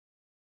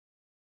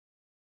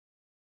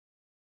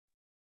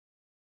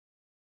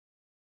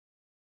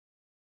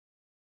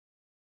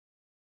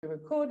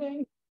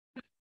recording.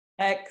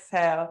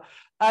 Exhale,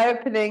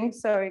 opening,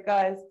 sorry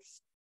guys.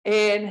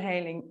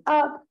 Inhaling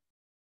up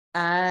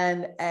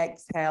and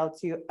exhale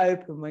to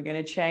open. We're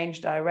going to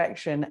change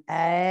direction.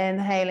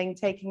 Inhaling,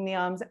 taking the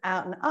arms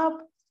out and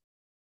up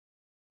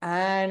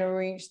and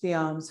reach the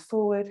arms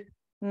forward.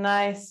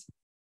 Nice.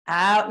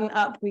 Out and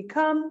up we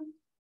come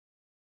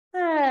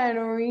and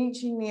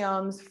reaching the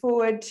arms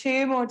forward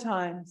 2 more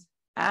times.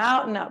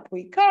 Out and up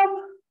we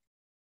come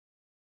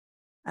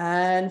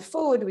and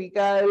forward we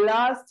go.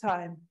 Last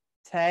time.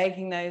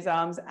 Taking those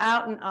arms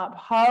out and up,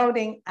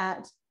 holding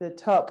at the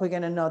top. We're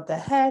going to nod the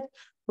head,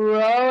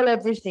 roll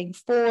everything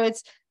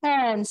forwards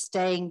and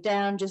staying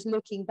down, just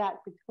looking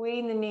back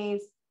between the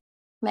knees,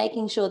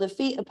 making sure the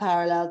feet are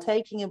parallel,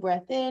 taking a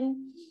breath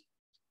in.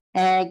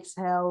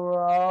 Exhale,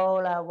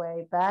 roll our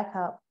way back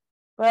up,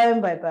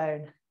 bone by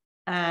bone,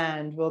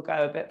 and we'll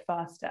go a bit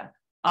faster.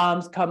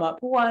 Arms come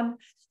up 1,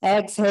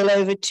 exhale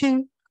over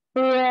 2,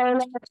 roll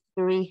up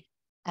 3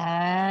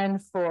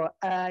 and 4.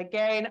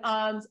 Again,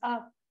 arms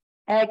up.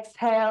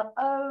 Exhale,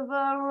 over,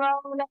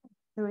 roll up,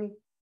 3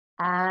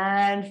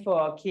 and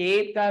 4.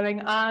 Keep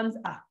going, arms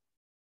up.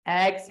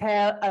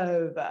 Exhale,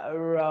 over,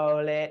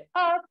 roll it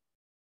up.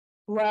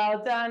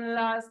 Well done,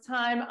 last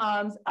time,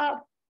 arms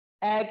up.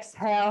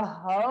 Exhale,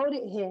 hold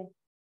it here.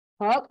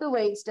 Pop the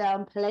weights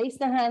down, place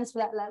the hands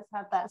flat. Let's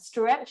have that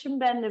stretch and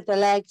bend of the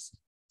legs.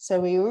 So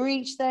we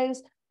reach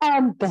those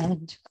and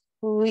bend.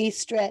 We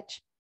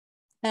stretch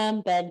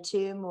and bend.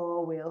 2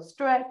 more, we'll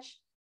stretch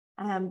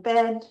and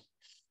bend.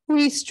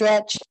 We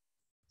stretch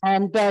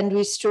and bend.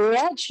 We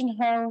stretch and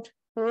hold.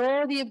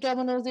 Draw the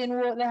abdominals in,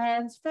 walk the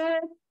hands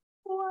forward.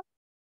 1,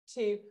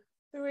 2,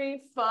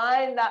 3.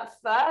 Find that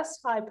first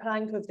high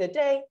plank of the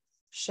day.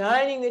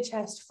 Shining the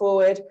chest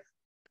forward.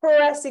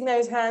 Pressing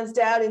those hands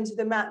down into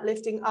the mat,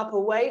 lifting up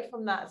away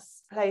from that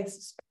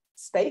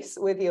space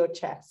with your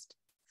chest.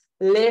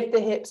 Lift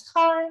the hips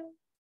high.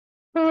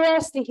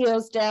 Press the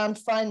heels down.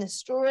 Find the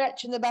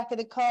stretch in the back of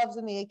the calves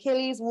and the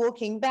Achilles.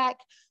 Walking back.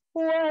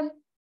 1,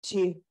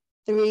 2,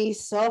 3,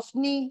 soft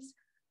knees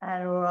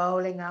and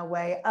rolling our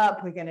way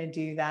up. We're going to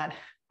do that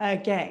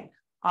again.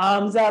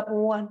 Arms up,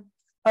 1,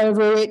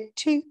 over it,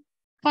 2,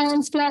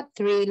 hands flat,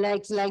 3,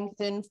 legs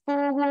lengthen,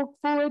 4, walk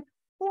forward,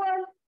 1,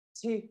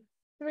 2,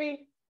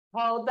 3,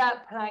 hold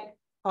that plank,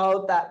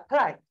 hold that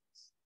plank.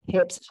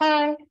 Hips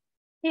high,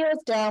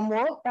 heels down,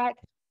 walk back,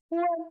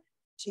 1,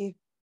 2,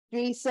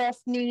 3,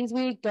 soft knees.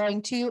 We're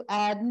going to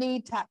add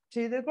knee tap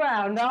to the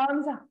ground,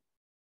 arms up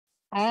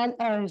and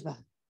over,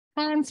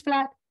 hands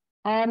flat,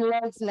 and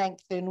legs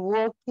lengthen,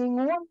 walking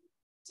 1,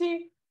 2,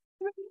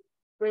 3.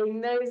 Bring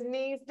those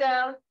knees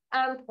down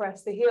and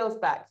press the heels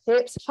back.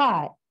 Hips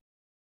high,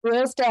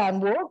 heels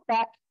down, walk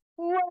back.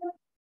 1,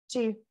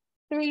 2,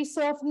 3,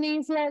 soft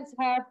knees. Let's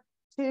have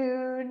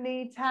 2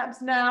 knee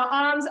taps now.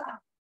 Arms up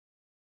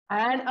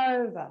and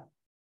over.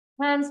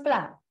 Hands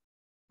flat.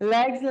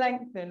 Legs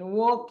lengthen,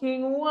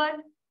 walking 1,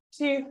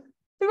 2,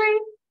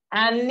 3.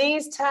 And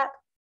knees tap.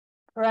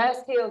 Press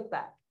heels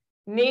back.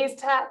 Knees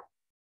tap.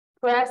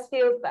 Press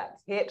heels back,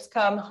 hips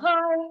come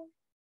high,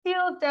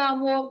 heels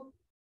down, walk.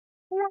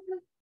 1,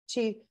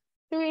 2,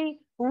 3.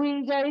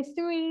 We go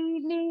 3,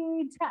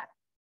 knee tap.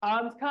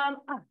 Arms come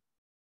up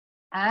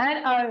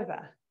and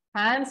over.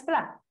 Hands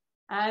flat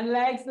and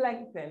legs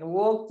lengthen.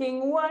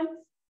 Walking 1,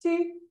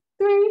 2,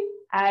 3.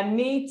 And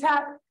knee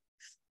tap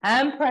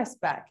and press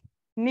back.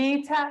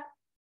 Knee tap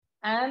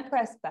and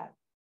press back.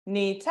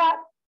 Knee tap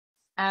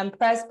and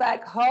press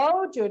back.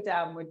 Hold your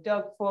downward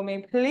dog for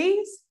me,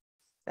 please.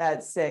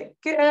 That's it.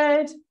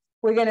 Good.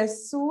 We're going to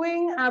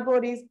swing our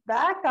bodies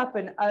back up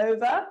and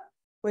over.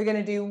 We're going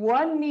to do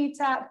 1 knee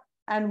tap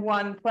and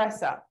 1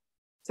 press up.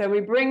 So we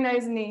bring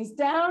those knees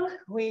down.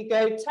 We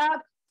go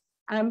tap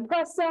and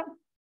press up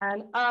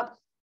and up,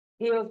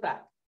 heels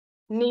back.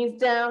 Knees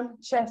down,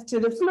 chest to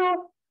the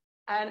floor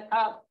and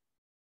up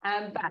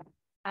and back.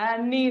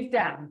 And knees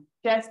down,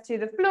 chest to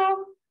the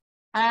floor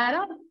and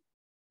up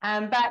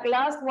and back.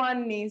 Last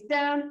one, knees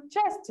down,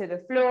 chest to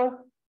the floor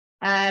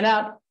and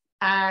up.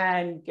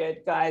 And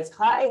good, guys.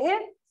 High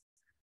hips.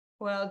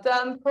 Well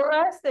done.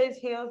 Press those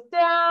heels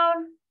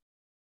down.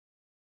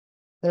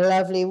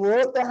 Lovely.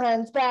 Walk the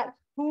hands back.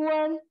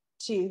 1,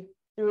 2,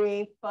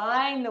 3.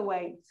 Find the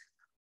weight.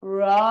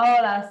 Roll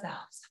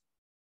ourselves.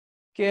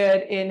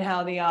 Good.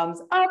 Inhale the arms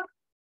up.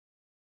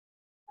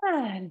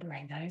 And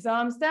bring those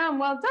arms down.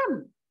 Well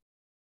done.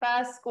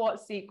 Fast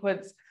squat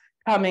sequence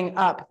coming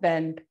up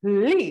then,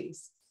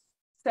 please.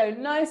 So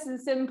nice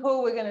and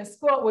simple, we're going to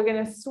squat, we're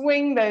going to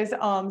swing those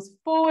arms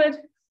forward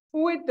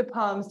with the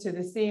palms to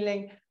the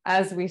ceiling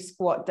as we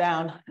squat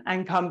down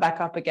and come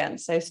back up again.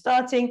 So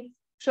starting,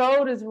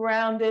 shoulders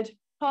rounded,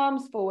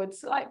 palms forward,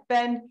 slight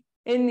bend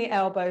in the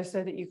elbows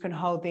so that you can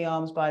hold the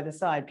arms by the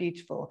side.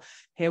 Beautiful.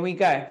 Here we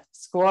go.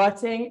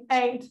 Squatting,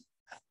 8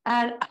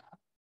 and up,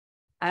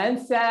 and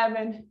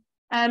 7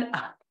 and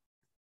up,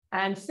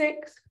 and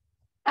 6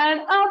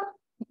 and up,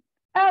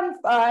 and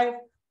 5.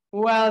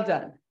 Well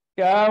done.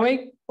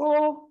 Going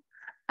 4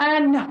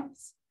 and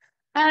nice.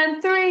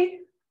 And 3.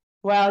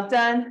 Well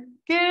done.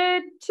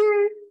 Good.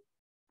 2.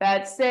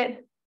 That's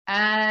it.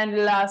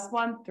 And last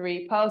one,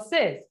 3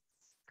 pulses.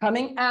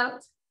 Coming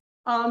out,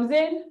 arms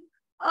in,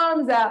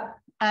 arms out,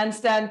 and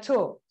stand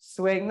tall.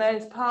 Swing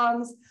those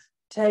palms,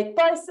 take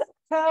bicep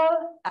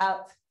curl,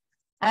 out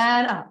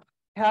and up.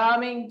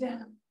 Coming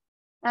down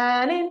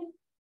and in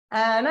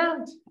and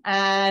out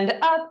and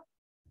up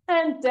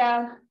and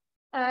down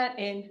and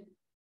in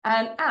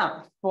and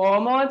out.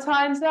 4 more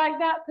times like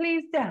that,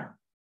 please. Down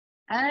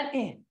and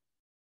in,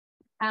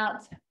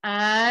 out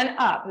and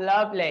up.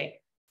 Lovely.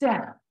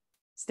 Down,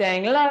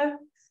 staying low,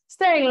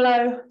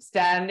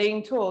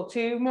 standing tall.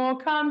 2 more,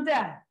 come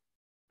down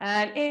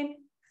and in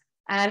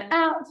and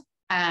out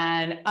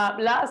and up.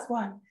 Last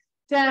one,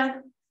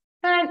 down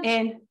and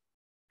in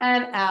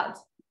and out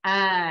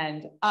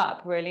and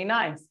up. Really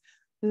nice.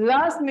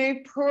 Last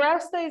move,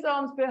 press those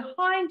arms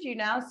behind you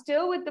now,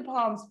 still with the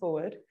palms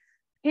forward.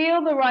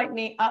 Heel the right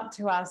knee up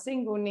to our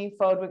single knee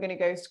fold. We're going to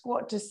go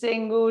squat to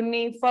single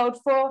knee fold.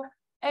 4,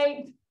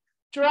 8,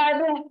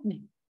 drive left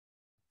knee.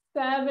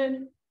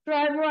 7,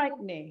 drive right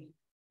knee.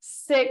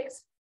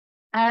 6,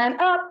 and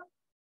up.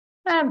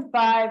 And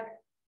 5,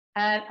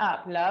 and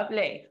up.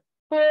 Lovely.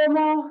 4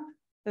 more.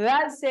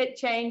 That's it.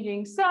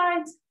 Changing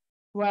sides.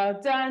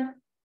 Well done.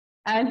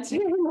 And 2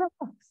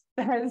 more.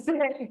 That's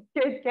it.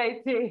 Good,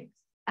 Katie.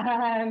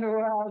 And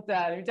well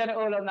done. We've done it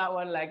all on that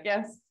one leg,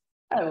 yes?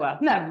 Oh, well,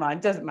 never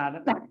mind. Doesn't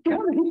matter.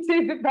 Coming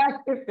to the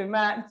back of the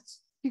mat.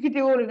 You could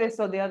do all of this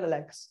on the other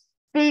legs.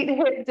 Feet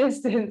hip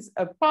distance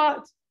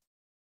apart.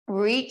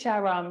 Reach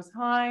our arms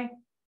high.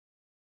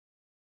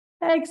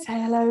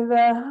 Exhale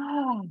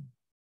over.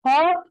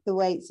 Park the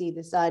weights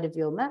either side of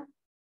your mat.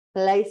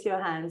 Place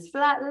your hands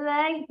flat.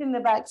 Lengthen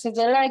the backs of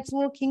the legs.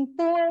 Walking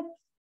forward.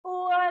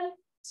 1,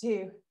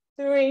 2,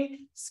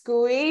 3.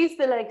 Squeeze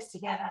the legs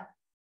together.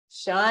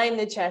 Shine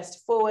the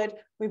chest forward.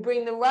 We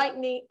bring the right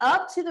knee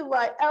up to the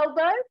right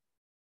elbow.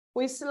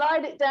 We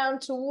slide it down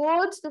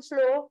towards the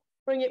floor.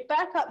 Bring it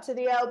back up to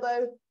the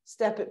elbow.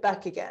 Step it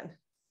back again.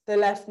 The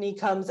left knee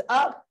comes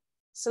up.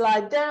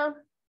 Slide down.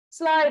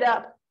 Slide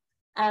up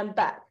and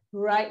back.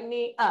 Right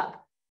knee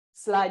up.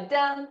 Slide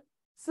down.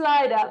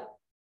 Slide up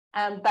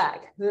and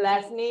back.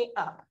 Left knee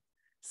up.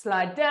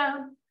 Slide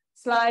down.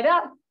 Slide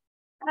up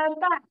and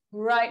back.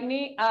 Right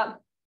knee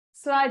up.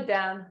 Slide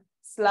down.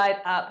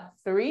 Slide up.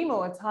 3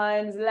 more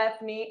times.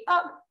 Left knee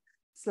up.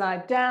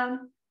 Slide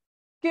down.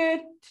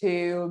 Good.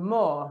 2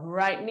 more.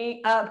 Right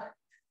knee up.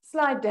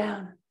 Slide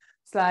down.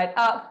 Slide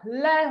up.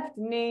 Left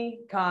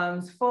knee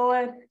comes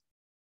forward.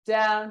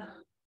 Down.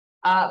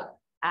 Up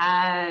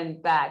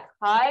and back.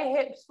 High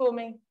hips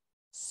forming.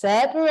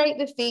 Separate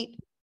the feet.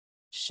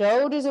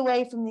 Shoulders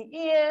away from the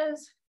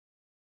ears.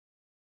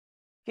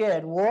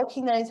 Good.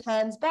 Walking those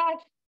hands back.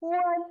 1,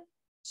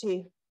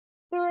 2,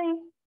 3.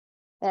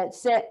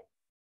 That's it.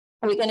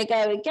 We're going to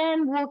go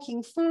again,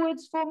 walking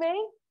forwards for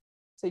me.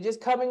 So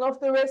just coming off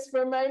the wrist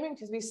for a moment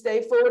because we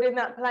stay forward in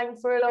that plank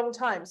for a long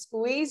time.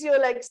 Squeeze your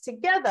legs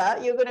together.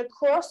 You're going to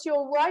cross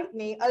your right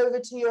knee over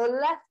to your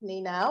left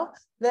knee now.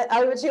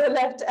 Over to your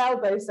left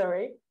elbow,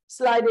 sorry.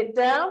 Slide it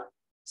down,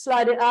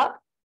 slide it up,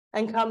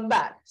 and come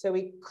back. So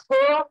we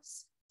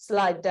cross,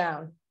 slide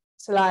down,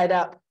 slide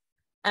up,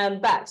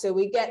 and back. So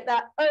we get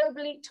that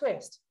oblique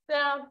twist.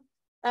 Down,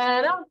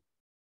 and up,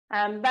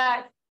 and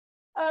back,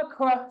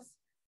 across,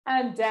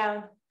 and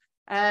down,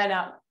 and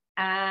up,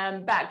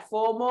 and back.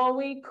 4 more,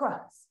 we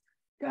cross.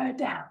 Go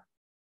down,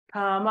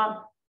 come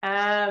up,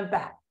 and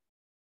back.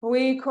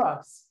 We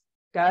cross,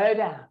 go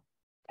down,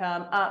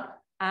 come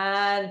up,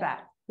 and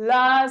back.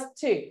 Last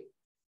 2.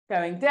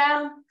 Going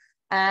down,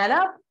 and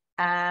up,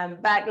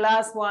 and back.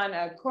 Last one,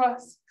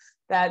 across.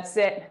 That's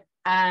it.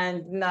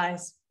 And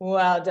nice.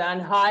 Well done.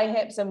 High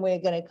hips, and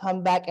we're going to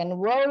come back and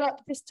roll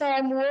up this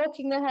time,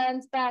 walking the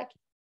hands back.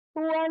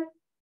 1,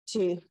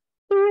 2,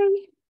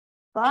 3.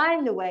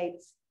 Find the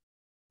weights.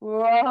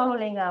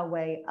 Rolling our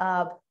way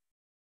up.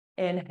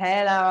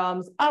 Inhale our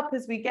arms up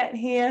as we get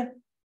here.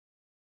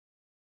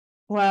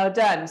 Well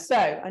done. So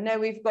I know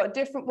we've got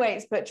different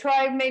weights, but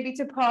try maybe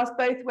to pass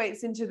both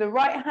weights into the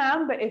right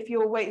hand. But if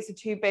your weights are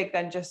too big,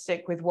 then just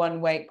stick with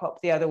one weight,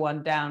 pop the other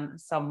one down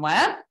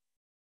somewhere.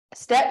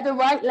 Step the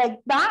right leg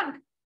back,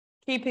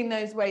 keeping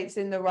those weights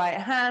in the right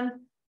hand.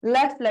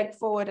 Left leg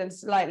forward and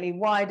slightly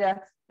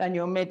wider than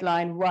your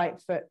midline,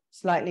 right foot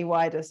slightly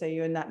wider. So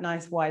you're in that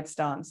nice wide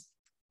stance.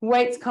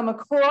 Weights come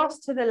across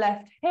to the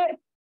left hip.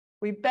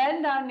 We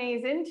bend our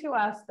knees into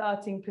our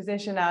starting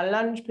position, our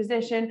lunge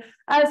position.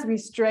 As we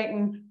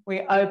straighten,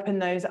 we open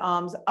those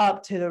arms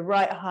up to the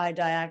right high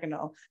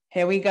diagonal.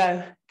 Here we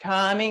go.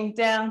 Coming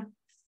down,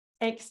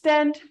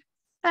 extend,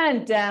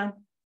 and down,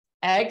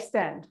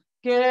 extend.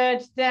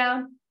 Good,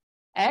 down,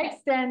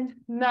 extend,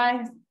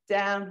 nice,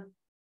 down,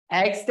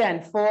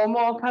 extend. 4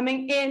 more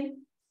coming in,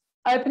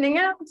 opening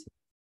out,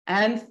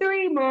 and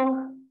 3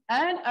 more,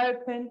 and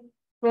open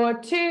for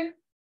 2.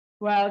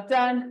 Well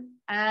done.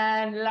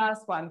 And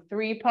last one,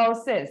 3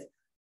 pulses.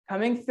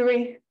 Coming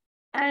 3,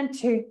 and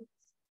 2,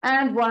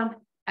 and 1,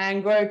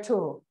 and grow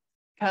tall.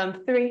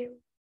 Come 3,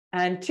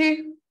 and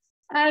 2,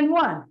 and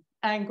 1,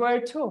 and grow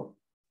tall.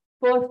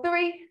 For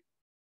 3,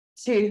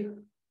 2,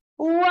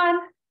 1,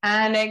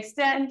 and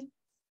extend.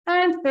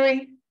 and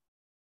 3,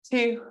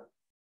 2,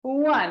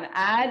 1.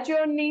 Add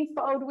your knee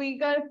fold. We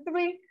go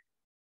 3,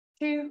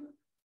 2,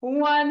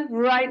 1.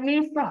 Right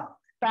knee fold.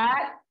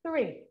 Back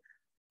 3,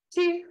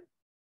 2,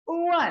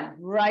 1.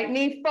 Right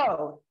knee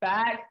fold.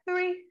 Back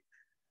 3,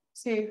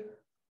 2,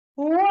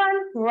 1.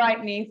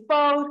 Right knee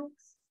fold.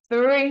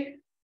 3,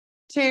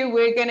 2.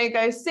 We're going to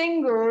go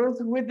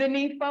singles with the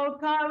knee fold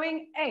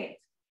carving. 8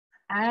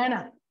 and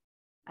up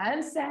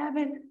and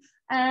 7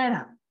 and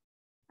up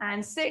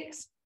and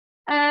 6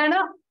 and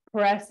up.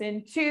 Press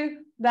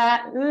into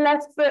that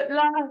left foot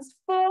last.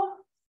 4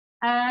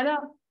 and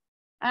up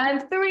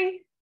and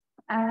 3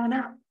 and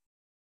up.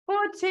 4,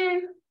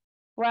 2.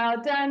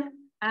 Well done.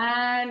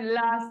 And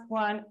last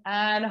one.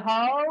 And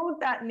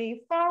hold that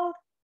knee fold.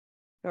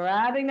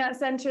 Grabbing that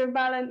center of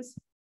balance.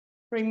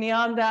 Bring the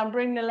arm down,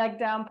 bring the leg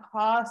down,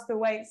 pass the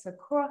weights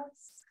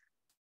across.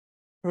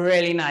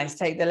 Really nice.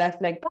 Take the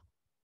left leg back.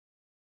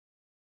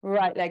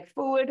 Right leg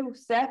forward,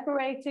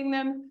 separating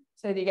them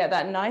so that you get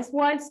that nice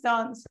wide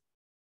stance.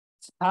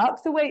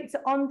 Tuck the weights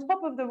on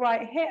top of the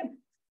right hip.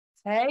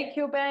 Take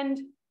your bend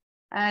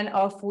and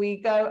off we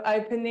go.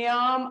 Open the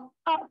arm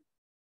up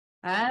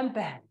and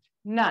bend.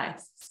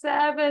 Nice.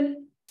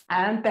 7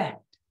 and bend.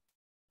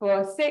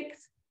 4,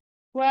 6.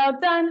 Well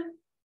done.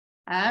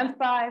 And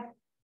 5.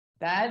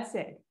 That's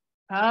it.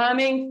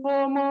 Coming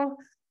 4 more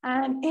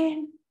and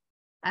in.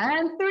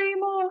 And 3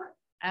 more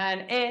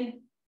and in.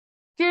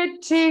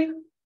 Good.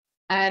 2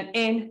 and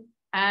in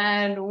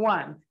and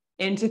 1.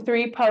 Into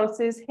 3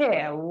 pulses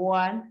here.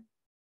 1,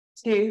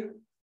 2,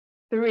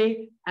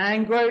 3,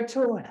 and grow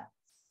taller.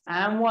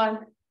 And 1,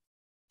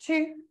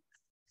 2,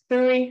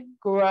 3,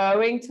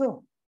 growing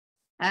tall.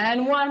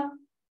 And 1,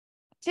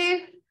 2,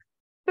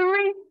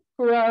 3,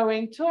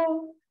 growing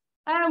tall.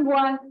 And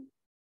 1,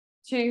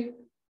 2,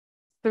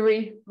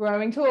 3,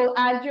 growing tall.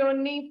 Add your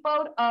knee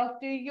fold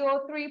after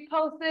your 3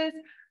 pulses.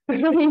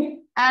 3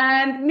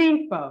 and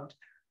knee fold.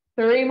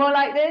 3 more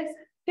like this.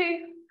 2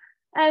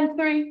 and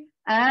 3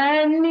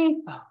 and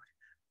knee fold.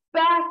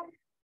 Back.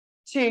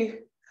 2,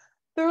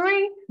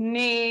 3,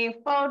 knee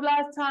fold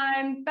last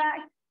time. Back.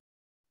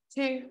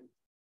 2,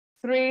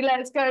 3.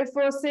 Let's go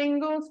for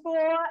singles.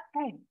 4,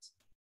 8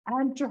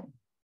 and drop.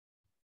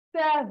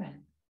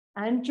 7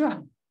 and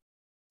drop.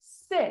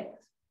 6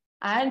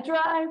 and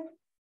drive.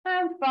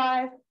 And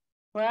 5.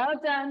 Well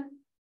done.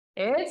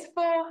 It's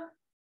 4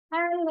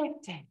 and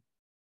lifting.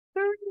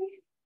 3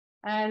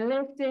 and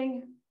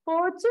lifting.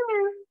 4,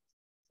 2.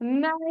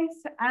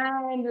 Nice.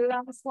 And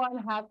last one.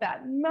 Have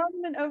that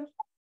moment of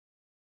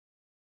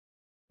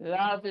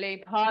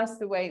lovely. Pass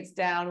the weights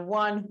down.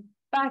 1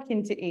 back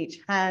into each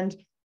hand.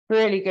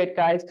 Really good,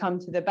 guys. Come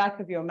to the back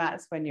of your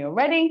mats when you're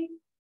ready.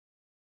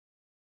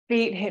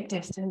 Feet hip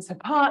distance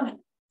apart.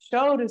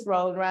 Shoulders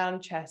rolled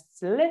round.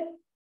 Chests lift.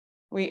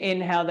 We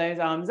inhale those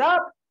arms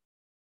up.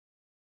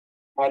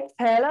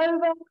 Exhale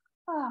over.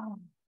 Oh.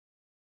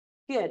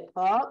 Good.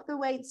 Park the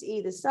weights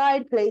either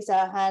side. Place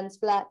our hands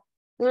flat.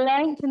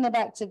 Lengthen the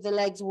backs of the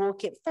legs.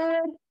 Walk it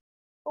forward.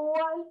 1,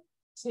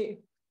 2,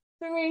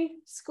 3.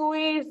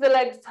 Squeeze the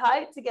legs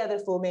tight together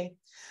for me.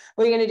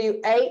 We're going to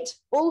do 8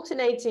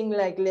 alternating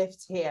leg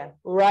lifts here.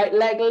 Right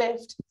leg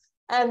lift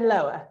and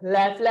lower.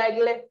 Left leg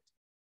lift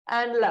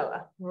and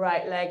lower.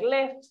 Right leg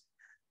lift.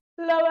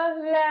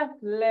 Lower.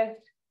 Left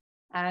lift.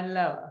 And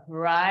lower.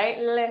 Right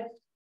lift.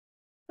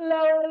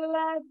 Lower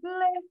left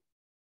lift.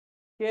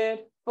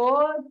 Good.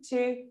 4,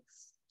 2.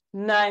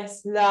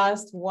 Nice.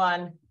 Last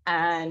one.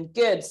 And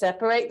good.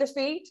 Separate the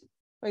feet.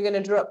 We're going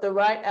to drop the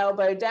right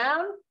elbow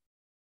down.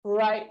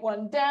 Right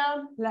one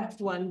down.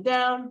 Left one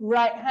down.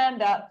 Right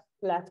hand up.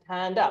 Left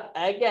hand up.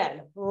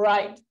 Again.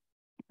 Right.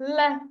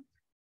 Left.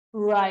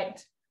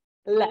 Right.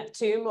 Left.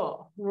 2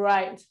 more.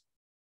 Right.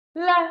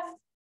 Left.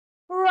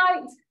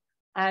 Right.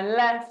 And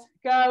left.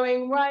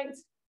 Going right.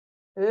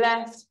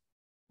 Left,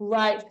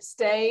 right,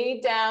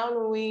 stay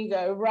down, we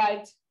go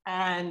right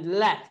and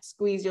left.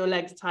 Squeeze your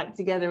legs tight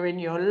together in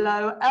your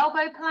low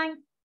elbow plank.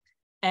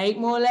 8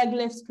 more leg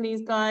lifts,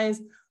 please, guys.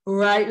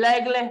 Right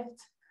leg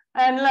lift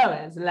and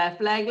lowers,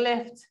 left leg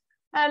lift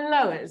and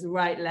lowers,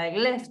 right leg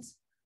lift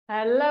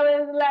and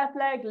lowers, left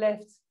leg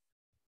lift,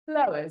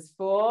 lowers.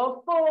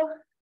 4,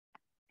 4,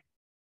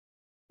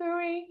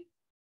 3,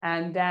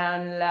 and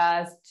down,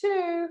 last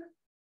 2.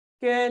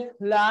 Good,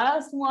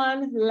 last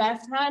 1,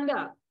 left hand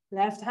up.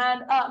 Left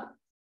hand up,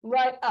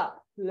 right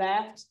up,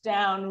 left,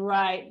 down,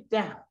 right,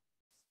 down,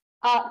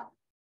 up,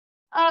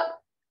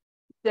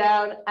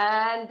 down,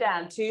 and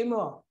down. 2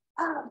 more.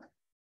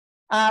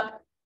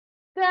 Up,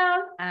 down,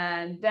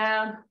 and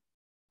down,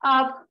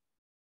 up,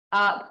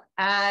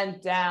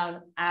 and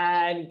down.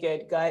 And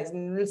good, guys.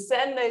 And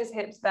send those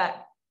hips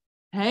back.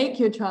 Take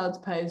your child's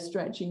pose,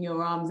 stretching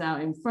your arms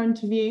out in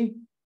front of you.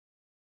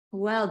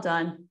 Well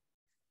done.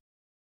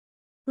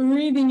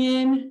 Breathing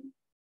in.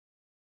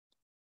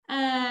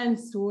 And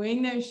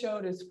swing those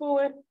shoulders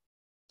forward.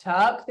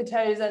 Tuck the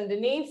toes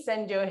underneath.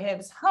 Send your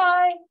hips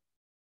high.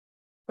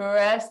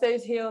 Press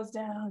those heels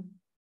down.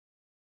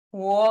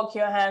 Walk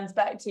your hands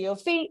back to your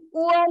feet.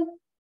 1,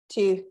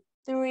 2,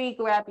 3.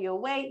 Grab your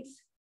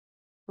weights.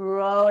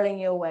 rolling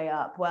your way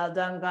up. Well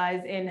done,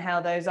 guys.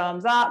 Inhale those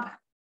arms up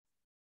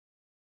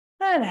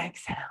and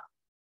exhale.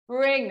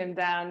 Bring them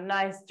down.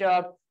 Nice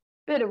job.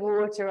 Bit of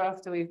water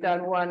after we've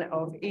done one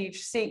of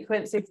each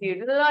sequence if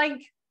you'd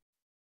like.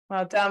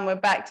 Well done. We're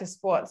back to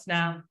squats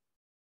now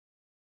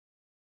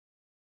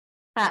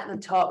at the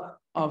top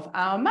of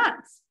our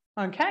mats.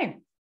 Okay.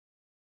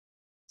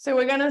 So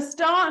we're going to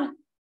start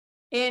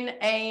in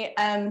a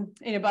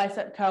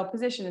bicep curl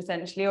position,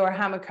 essentially, or a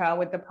hammer curl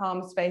with the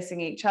palms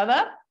facing each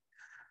other.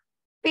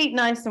 Feet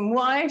nice and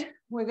wide.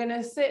 We're going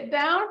to sit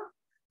down.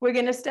 We're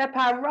going to step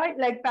our right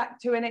leg back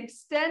to an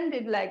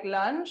extended leg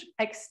lunge,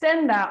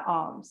 extend our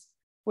arms.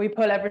 We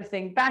pull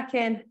everything back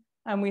in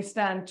and we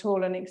stand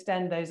tall and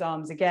extend those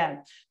arms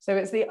again. So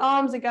it's the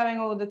arms are going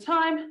all the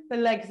time. The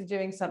legs are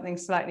doing something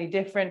slightly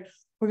different.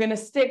 We're going to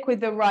stick with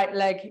the right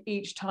leg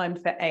each time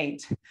for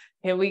 8.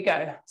 Here we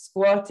go.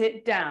 Squat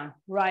it down.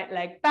 Right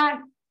leg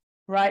back,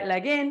 right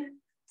leg in,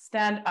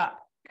 stand up.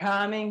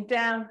 Coming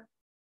down,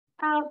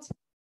 out,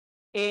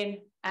 in,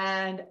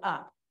 and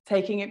up.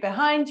 Taking it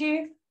behind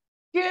you.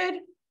 Good.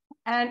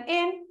 And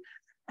in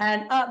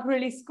and up.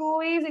 Really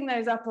squeezing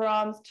those upper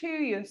arms to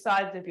your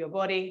sides of your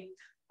body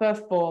for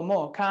 4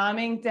 more.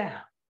 Coming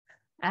down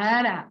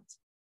and out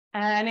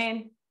and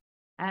in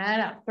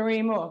and up.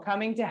 3 more.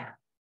 Coming down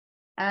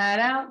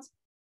and out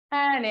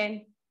and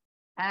in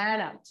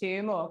and up.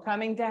 2 more.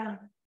 Coming down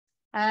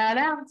and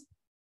out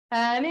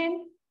and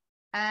in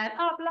and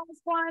up.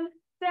 Last one.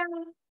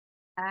 Down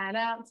and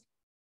out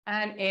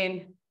and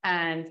in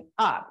and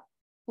up.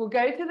 We'll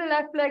go to the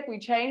left leg. We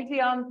change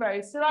the arms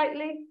very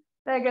slightly.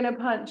 They're going to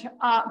punch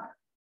up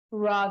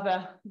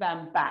rather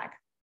than back.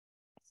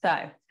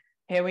 So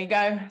here we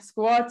go.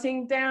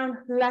 Squatting down,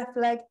 left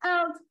leg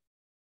out,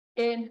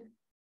 in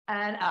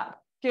and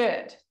up.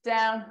 Good.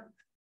 Down,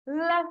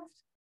 left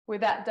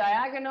with that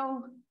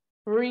diagonal.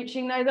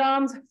 Reaching those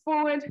arms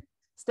forward,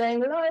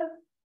 staying low,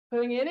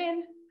 pulling it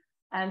in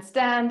and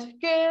stand.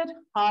 Good.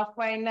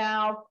 Halfway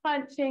now,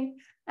 punching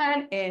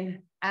and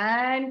in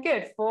and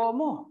good. 4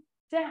 more.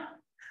 Down,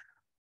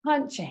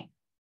 punching,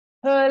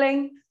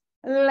 pulling,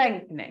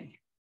 lengthening,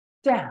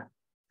 down,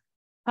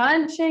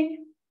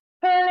 punching,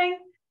 pulling,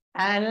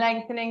 and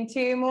lengthening.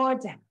 2 more.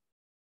 Down,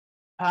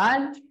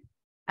 punch,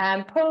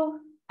 and pull,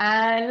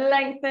 and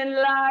lengthen.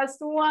 Last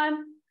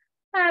one,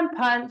 and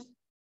punch,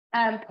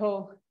 and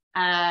pull,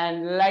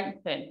 and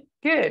lengthen.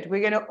 Good.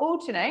 We're going to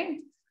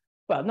alternate.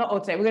 Well, not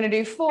alternate. We're going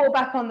to do 4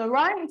 back on the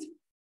right,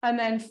 and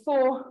then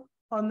 4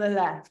 on the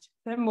left.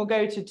 Then we'll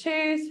go to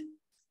 2s,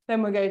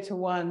 then we'll go to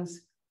 1s.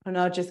 And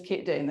I'll just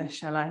keep doing this,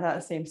 shall I?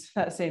 That seems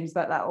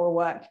like that will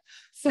work.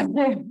 So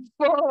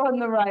 4 on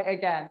the right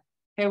again.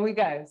 Here we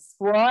go.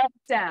 Squat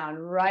down,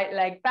 right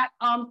leg back,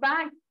 arms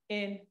back,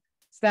 in,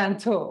 stand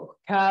tall.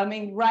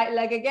 Coming, right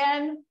leg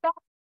again, back,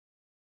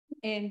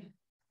 in,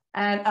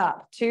 and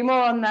up. 2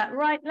 more on that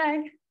right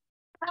leg,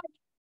 back,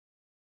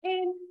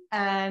 in,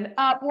 and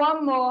up.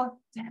 1 more,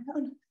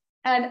 down,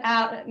 and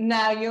out.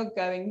 Now you're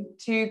going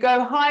to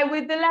go high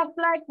with the left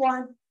leg.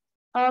 1,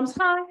 arms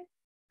high,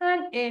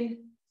 and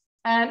in,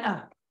 and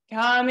up.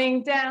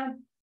 Coming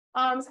down,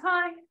 arms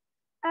high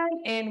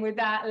and in with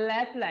that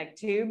left leg.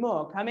 2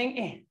 more. Coming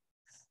in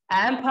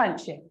and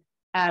punching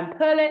and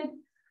pulling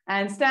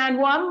and stand.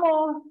 1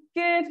 more.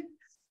 Good.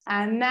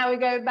 And now we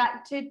go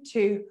back to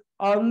 2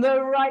 on the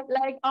right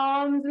leg,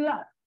 arms low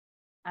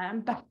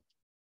and back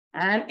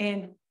and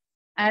in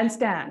and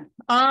stand.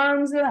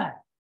 Arms low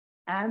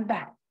and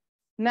back.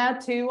 Now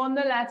 2 on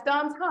the left,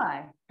 arms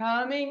high,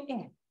 coming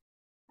in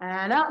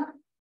and up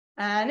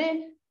and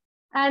in.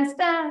 And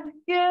stand.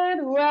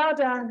 Good. Well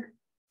done.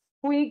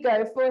 We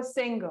go for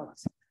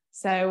singles.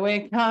 So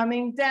we're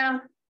coming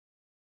down,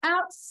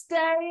 out,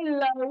 stay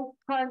low,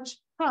 punch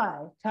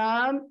high,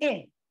 come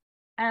in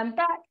and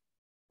back,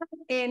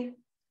 in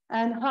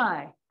and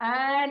high,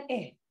 and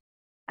in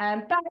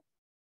and back,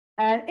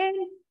 and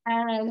in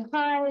and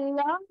high.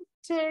 Last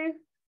 2,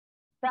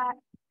 back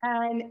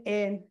and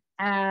in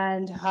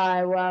and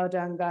high. Well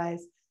done,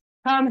 guys.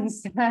 Come and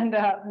stand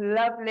up.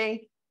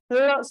 Lovely.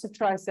 Lots of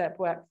tricep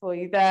work for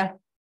you there.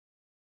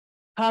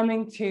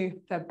 Coming to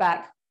the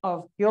back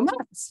of your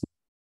mats.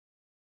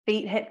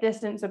 Feet hip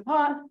distance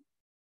apart.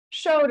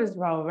 Shoulders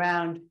roll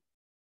round.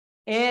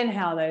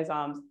 Inhale those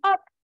arms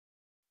up.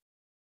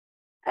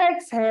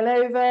 Exhale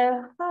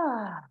over.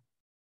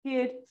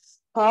 Good.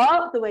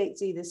 Pop the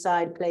weights either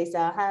side. Place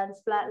our hands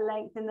flat,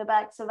 lengthen the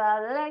backs of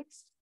our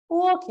legs.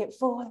 Walk it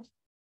forward.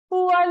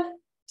 1,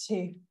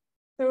 2,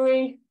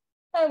 3.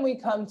 And we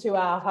come to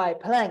our high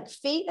plank.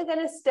 Feet are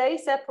going to stay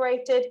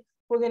separated.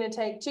 We're going to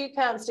take 2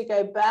 counts to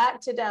go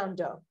back to down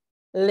dog.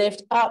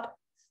 Lift up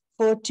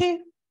for 2.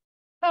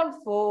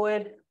 Come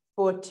forward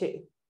for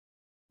 2.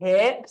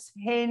 Hips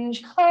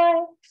hinge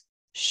high.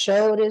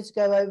 Shoulders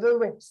go over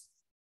wrists.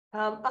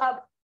 Come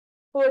up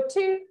for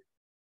 2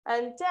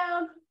 and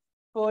down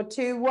for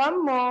 2.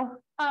 1 more.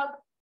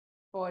 Up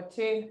for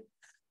 2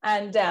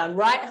 and down.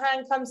 Right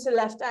hand comes to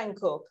left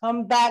ankle.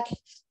 Come back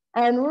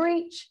and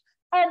reach.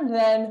 And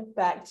then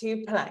back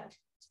to plank.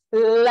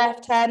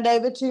 Left hand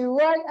over to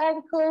right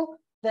ankle,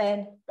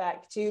 then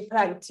back to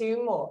plank.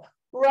 2 more.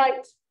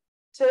 Right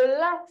to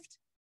left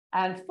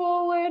and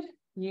forward.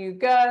 You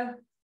go.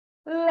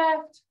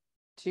 Left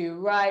to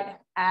right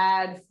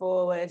and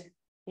forward.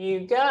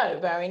 You go.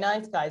 Very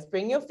nice, guys.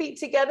 Bring your feet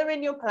together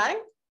in your plank.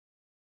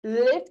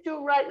 Lift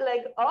your right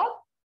leg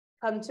up.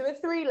 Come to a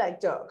 3-leg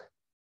dog.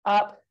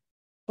 Up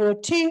for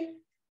 2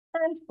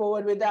 and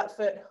forward with that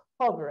foot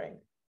hovering.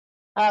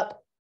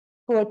 Up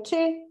for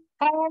 2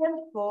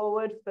 and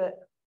forward foot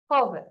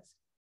hovers.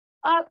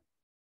 Up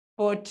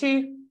for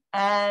 2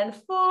 and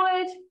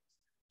forward.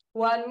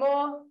 1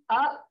 more.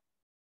 Up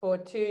for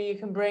 2. You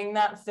can bring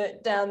that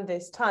foot down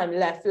this time.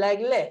 Left leg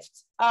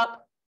lifts.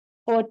 Up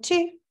for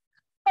 2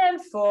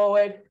 and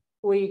forward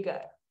we go.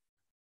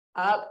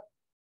 Up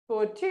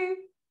for 2.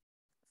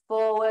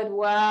 Forward.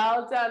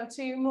 Well done.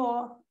 2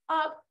 more.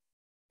 Up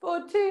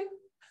for 2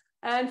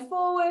 and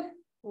forward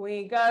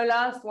we go.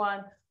 Last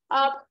one.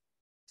 Up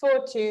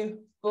for 2.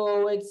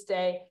 Forward.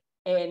 Stay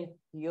in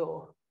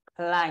your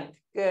plank.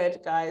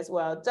 Good, guys.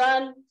 Well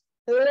done.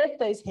 Lift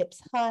those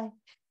hips high.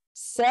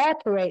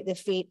 Separate the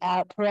feet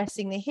out,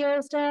 pressing the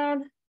heels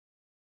down.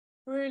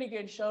 Really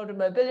good shoulder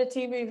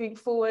mobility, moving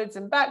forwards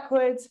and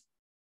backwards.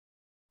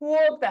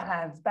 Walk the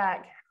hands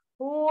back.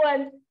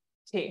 1,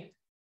 2,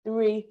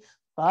 3.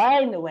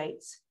 Find the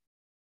weights.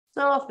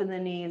 Soften the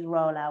knees,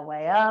 roll our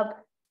way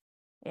up.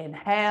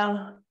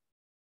 Inhale.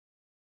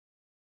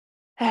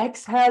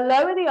 Exhale,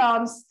 lower the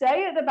arms,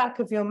 stay at the back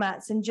of your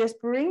mats and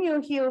just bring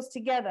your heels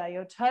together,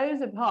 your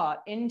toes apart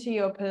into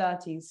your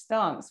Pilates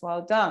stance.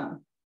 Well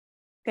done.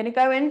 Going to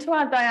go into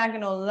our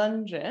diagonal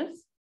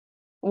lunges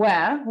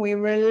where we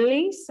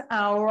release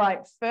our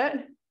right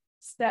foot,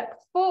 step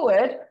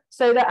forward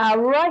so that our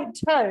right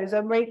toes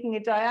are making a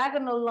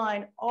diagonal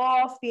line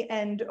off the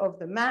end of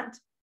the mat.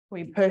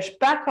 We push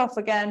back off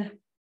again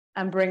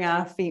and bring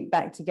our feet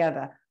back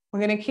together. We're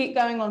going to keep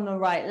going on the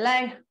right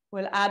leg.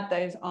 We'll add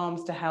those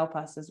arms to help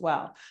us as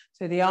well.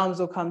 So the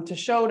arms will come to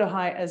shoulder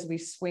height as we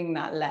swing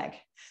that leg.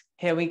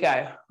 Here we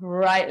go.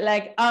 Right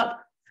leg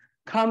up,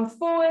 come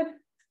forward,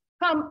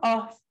 come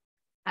off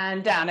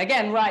and down.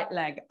 Again, right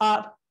leg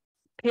up,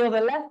 peel the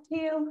left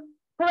heel,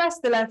 press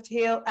the left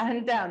heel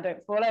and down.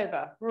 Don't fall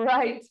over.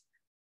 Right,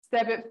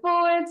 step it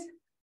forward,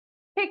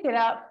 pick it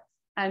up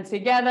and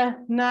together.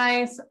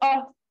 Nice,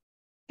 off,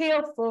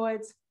 peel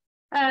forwards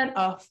and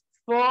off.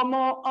 4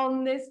 more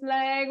on this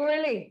leg.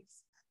 Release.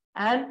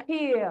 And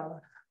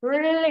peel,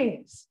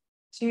 release,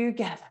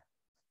 together,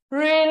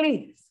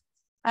 release,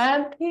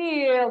 and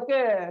peel,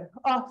 good,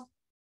 off,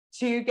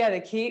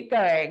 together, keep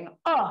going,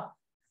 off,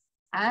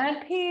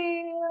 and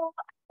peel,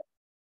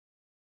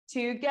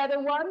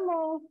 together, 1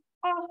 more,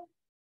 off,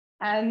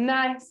 and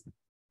nice,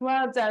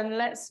 well done,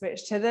 let's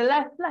switch to the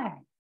left leg,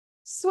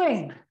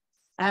 swing,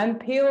 and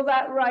peel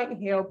that right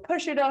heel,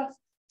 push it off,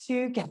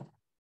 together,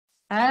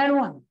 and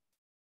 1,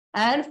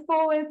 and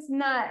forwards,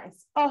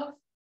 nice, off,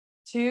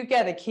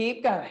 together,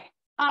 keep going,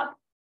 up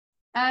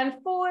and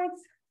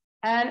forwards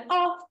and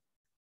off,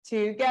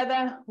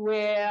 together,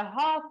 we're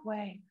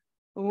halfway.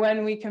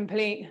 When we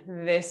complete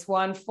this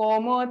one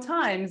 4 more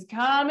times,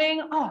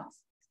 coming off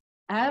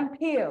and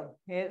peel.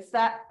 It's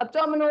that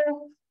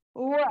abdominal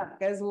work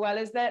as well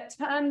as that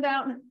turn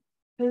down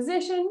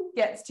position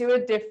gets to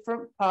a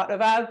different part of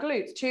our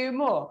glutes. 2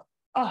 more,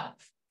 off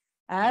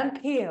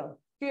and peel,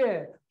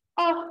 good,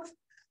 off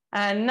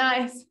and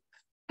nice,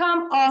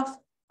 come off.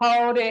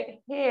 Hold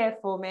it here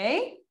for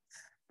me.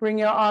 Bring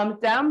your arms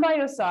down by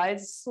your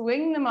sides,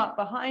 swing them up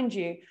behind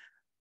you.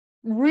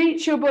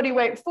 Reach your body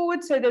weight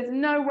forward so there's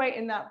no weight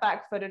in that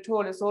back foot at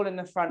all. It's all in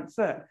the front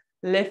foot.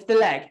 Lift the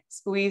leg,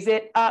 squeeze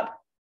it up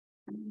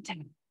and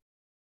down,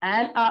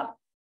 and up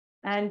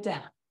and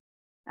down,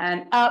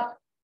 and up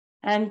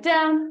and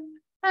down,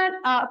 and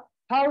up.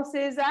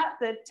 Pulses at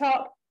the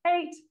top.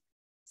 8,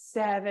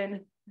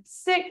 7,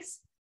 6,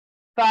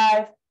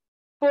 5,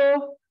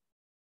 4,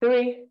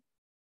 3,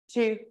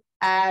 2,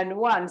 and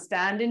 1.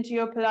 Stand into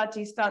your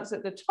Pilates stance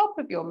at the top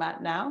of your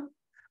mat now.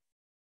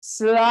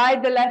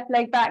 Slide the left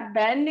leg back,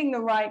 bending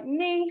the right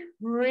knee.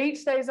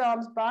 Reach those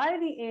arms by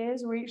the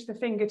ears. Reach the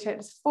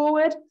fingertips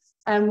forward.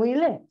 And we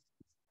lift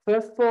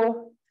for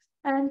 4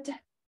 and down,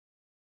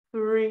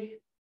 3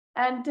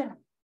 and down,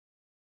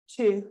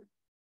 2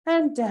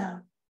 and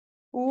down.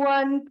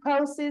 1.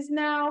 Pulses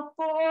now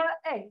for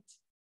 8,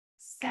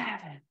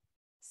 7,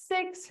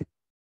 6,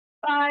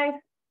 5,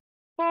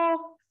 4,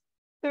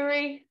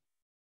 3,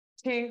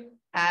 2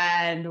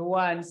 and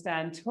 1.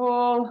 Stand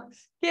tall.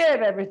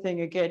 Give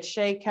everything a good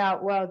shake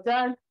out. Well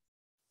done.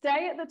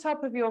 Stay at the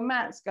top of your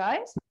mats,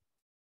 guys.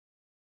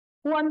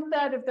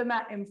 1/3 of the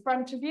mat in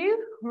front of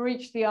you.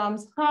 Reach the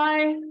arms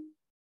high.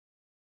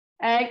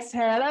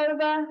 Exhale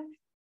over.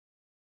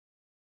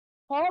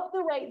 Hold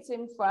the weights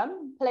in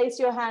front. Place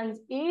your hands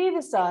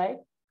either side.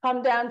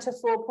 Come down to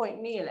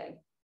 4-point kneeling.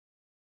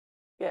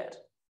 Good.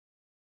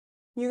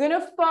 You're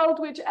going to fold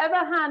whichever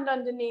hand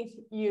underneath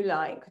you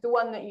like, the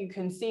one that you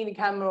can see the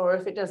camera, or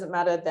if it doesn't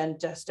matter, then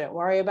just don't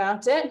worry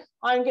about it.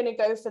 I'm going to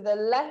go for the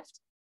left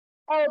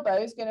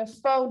elbow. Is going to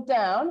fold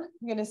down.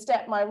 I'm going to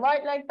step my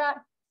right leg back,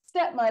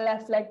 step my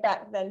left leg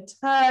back, then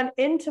turn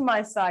into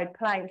my side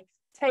plank,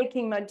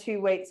 taking my 2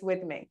 weights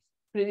with me.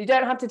 But you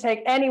don't have to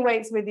take any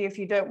weights with you if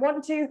you don't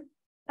want to,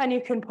 and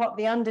you can pop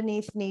the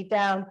underneath knee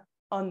down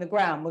on the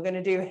ground. We're going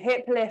to do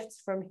hip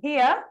lifts from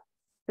here.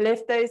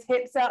 Lift those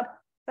hips up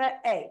for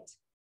 8,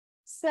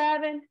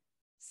 7,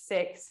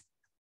 6,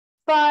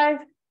 5,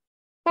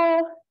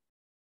 4,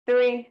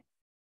 3,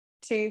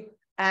 2,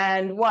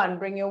 and 1.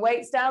 Bring your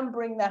weights down,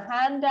 bring the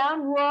hand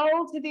down,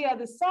 roll to the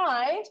other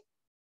side,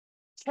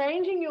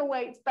 changing your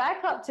weights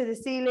back up to the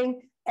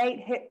ceiling. 8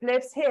 hip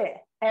lifts here.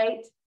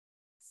 8,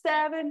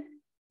 7,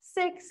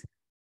 6,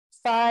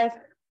 5,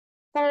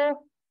 4,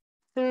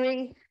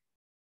 3,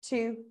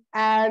 2,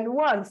 and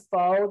 1.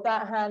 Fold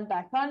that hand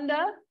back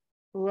under,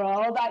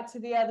 roll back to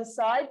the other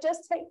side.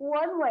 Just take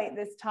one weight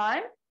this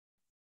time.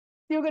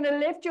 You're going to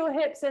lift your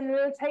hips and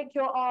take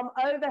your arm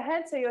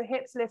overhead so your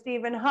hips lift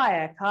even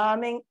higher.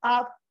 Coming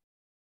up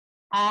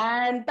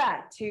and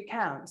back. 2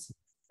 counts.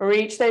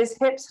 Reach those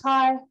hips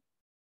high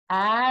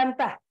and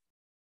back.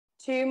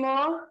 2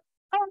 more.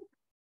 Up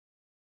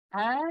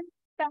and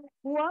back.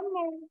 1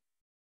 more.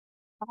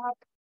 Up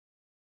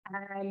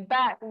and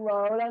back.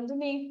 Roll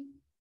underneath.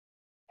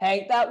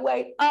 Take that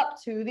weight up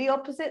to the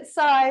opposite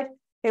side.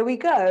 Here we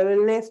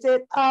go. Lift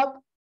it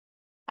up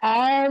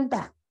and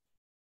back.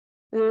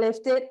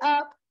 Lift it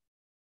up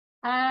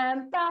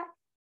and back.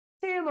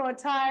 2 more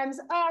times.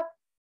 Up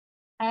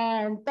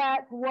and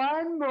back.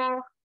 1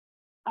 more.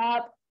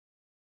 Up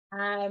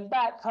and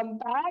back. Come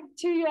back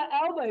to your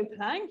elbow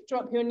plank.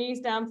 Drop your knees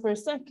down for a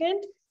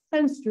second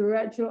and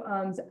stretch your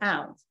arms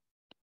out.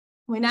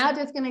 We're now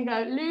just going to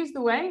go lose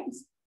the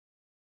weights.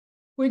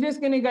 We're just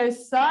going to go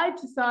side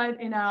to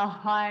side in our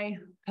high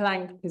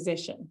plank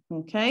position.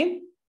 Okay.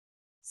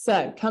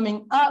 So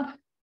coming up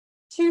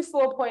to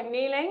 4-point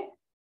kneeling.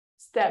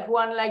 Step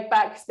one leg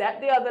back,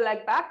 step the other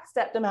leg back,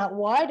 step them out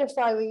wide if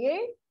I were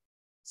you.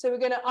 So we're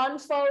going to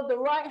unfold the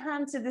right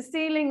hand to the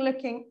ceiling,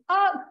 looking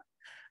up,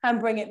 and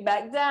bring it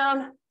back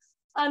down.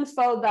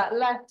 Unfold that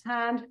left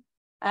hand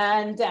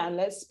and down.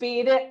 Let's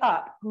speed it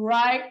up.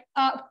 Right,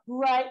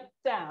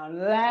 down.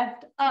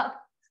 Left,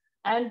 up,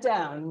 and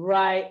down.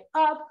 Right,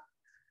 up,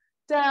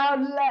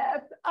 down,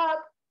 left,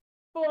 up.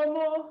 4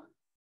 more.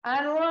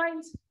 And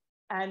right,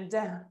 and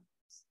down.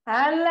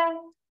 And left,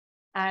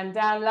 and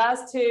down.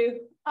 Last 2.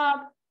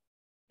 Up.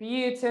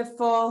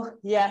 Beautiful.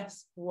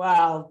 Yes.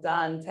 Well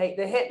done. Take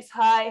the hips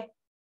high.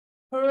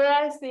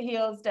 Press the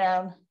heels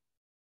down.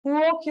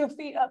 Walk your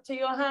feet up to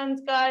your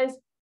hands, guys.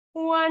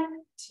 1,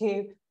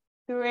 2,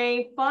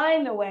 3.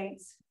 Find the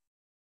weights.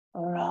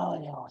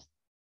 Roll.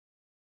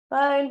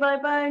 Bone by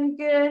bone.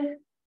 Good.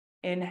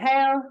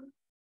 Inhale.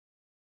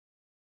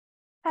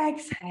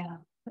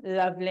 Exhale.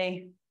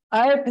 Lovely.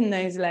 Open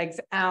those legs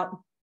out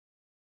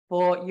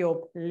for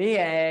your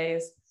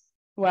plies.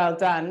 Well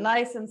done.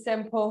 Nice and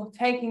simple.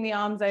 Taking the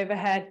arms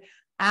overhead,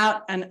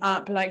 out and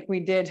up like we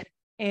did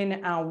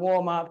in our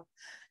warm-up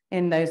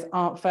in those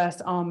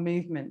first arm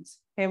movements.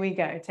 Here we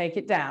go. Take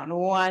it down.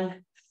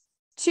 1,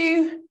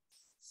 2,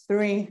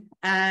 3,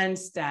 and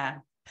stand.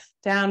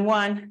 Down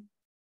 1,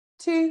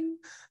 2,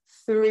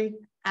 3,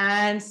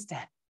 and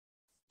stand.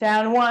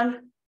 Down 1,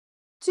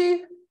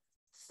 2,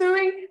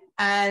 3,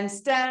 and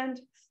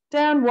stand.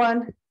 Down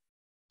 1,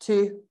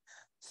 2,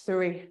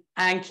 3,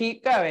 and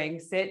keep going.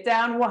 Sit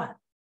down. 1,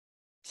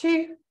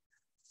 2,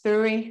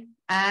 3,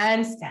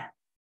 and stand.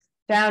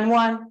 Down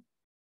 1,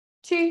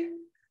 2,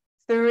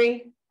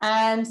 3,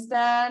 and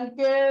stand.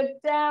 Good.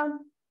 Down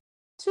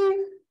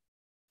 2,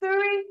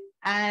 3,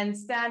 and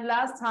stand.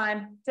 Last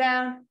time.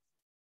 Down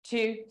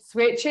 2.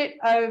 Switch it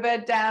over.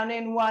 Down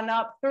in 1,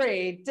 up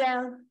 3.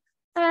 Down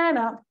and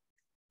up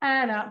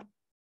and up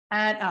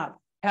and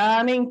up.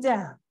 Coming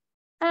down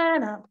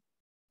and up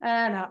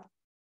and up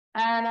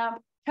and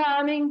up.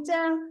 Coming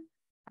down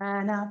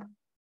and up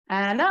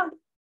and up.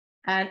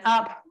 And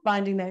up,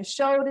 finding those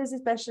shoulders,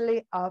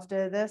 especially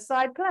after the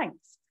side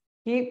planks.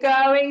 Keep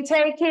going,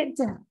 take it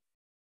down,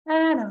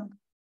 and up,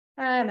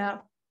 and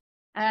up,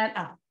 and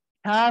up.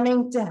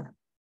 Coming down,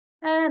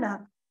 and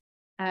up,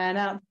 and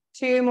up.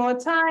 2 more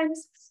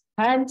times,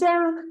 and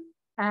down,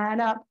 and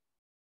up,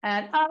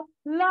 and up.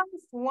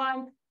 Last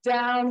 1,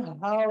 down,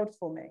 hold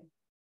for me.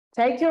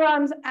 Take your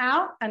arms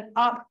out and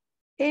up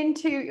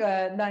into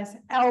a nice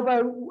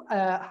elbow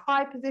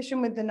high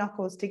position with the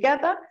knuckles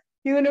together.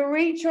 You're going to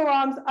reach your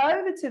arms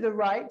over to the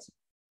right,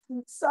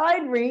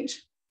 side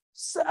reach,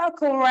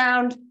 circle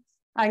around,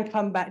 and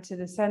come back to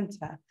the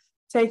center.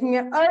 Taking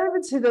it over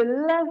to the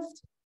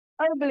left,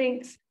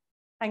 obliques,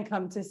 and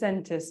come to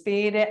center.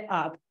 Speed it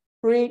up.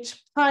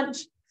 Reach,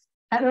 punch,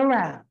 and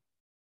around.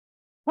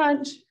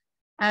 Punch,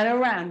 and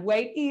around.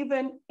 Weight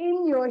even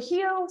in your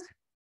heels,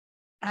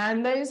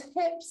 and those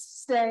hips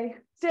stay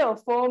still.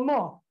 4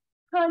 more.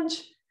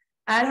 Punch,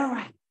 and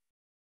around.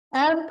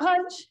 And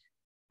punch,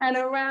 and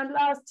around.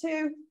 Last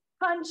 2,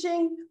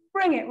 punching,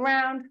 bring it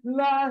round.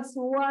 Last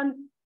 1,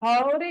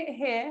 hold it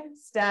here.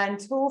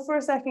 Stand tall for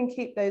a second.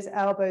 Keep those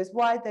elbows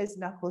wide, those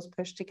knuckles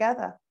pushed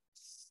together.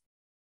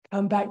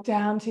 Come back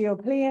down to your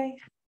plie.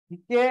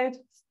 Good.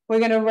 We're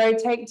going to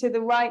rotate to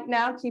the right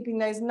now, keeping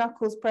those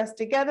knuckles pressed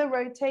together,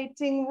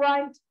 rotating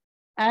right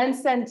and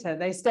center.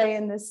 They stay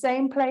in the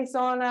same place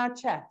on our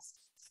chest.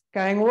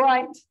 Going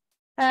right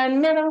and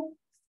middle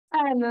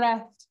and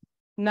left.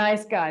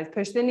 Nice, guys.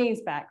 Push the knees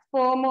back.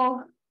 4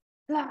 more.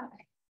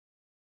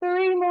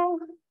 3 more.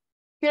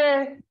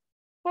 Good.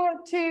 4,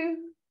 2.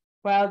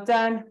 Well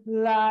done.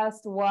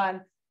 Last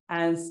one.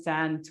 And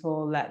stand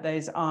tall. Let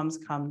those arms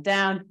come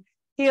down.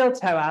 Heel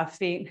toe our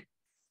feet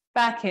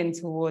back in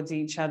towards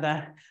each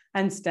other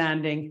and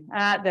standing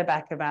at the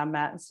back of our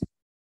mats.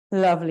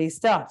 Lovely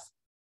stuff.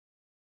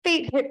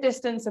 Feet hip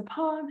distance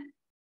apart.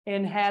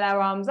 Inhale our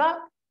arms up.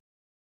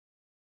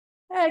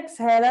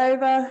 Exhale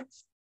over.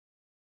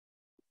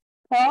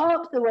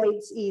 Pop the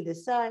weights either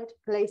side.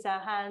 Place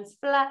our hands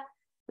flat.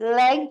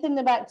 Lengthen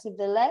the backs of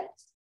the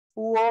legs.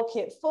 Walk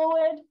it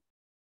forward.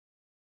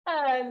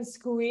 And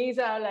squeeze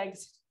our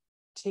legs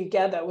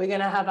together. We're going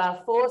to have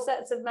our 4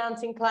 sets of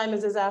mountain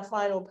climbers as our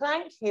final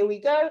plank. Here we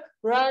go.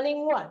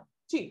 Running 1,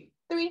 2,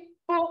 3,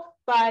 4,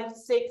 5,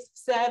 6,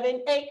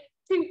 7, 8.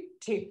 2,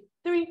 2,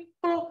 3,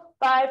 4,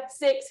 5,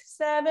 6,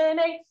 7,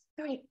 8.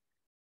 3,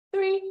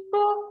 3,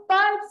 4,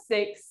 5,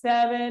 6,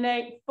 7,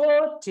 8.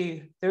 4,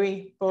 2,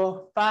 3,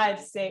 4, 5,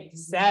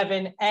 6,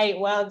 7, 8.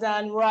 Well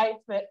done. Right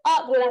foot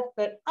up, left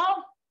foot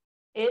up.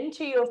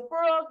 Into your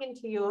frog,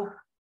 into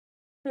your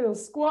little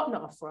squat,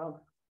 not a frog.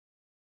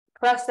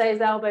 Press those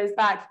elbows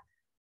back.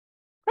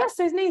 Press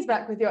those knees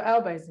back with your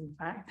elbows, in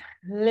fact.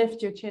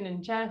 Lift your chin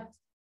and chest.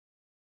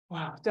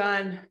 Well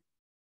done.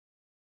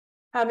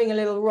 Having a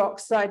little rock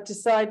side to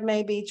side,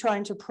 maybe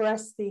trying to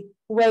press the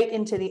weight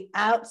into the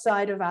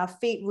outside of our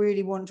feet.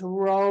 Really want to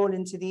roll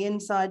into the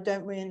inside,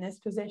 don't we, in this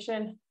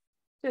position?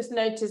 Just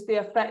notice the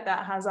effect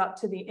that has up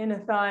to the inner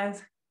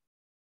thighs.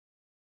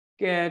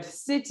 Good.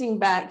 Sitting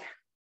back.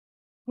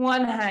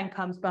 One hand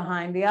comes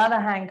behind, the other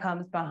hand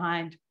comes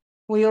behind.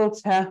 We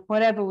alter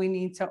whatever we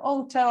need to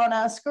alter on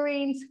our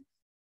screens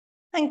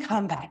and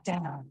come back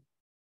down.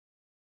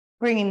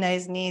 Bringing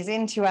those knees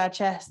into our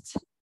chest.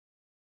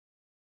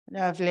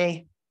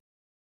 Lovely.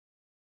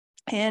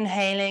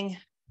 Inhaling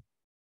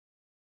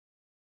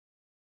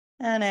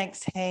and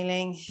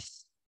exhaling.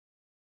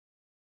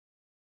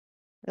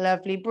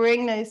 Lovely.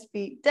 Bring those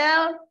feet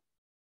down.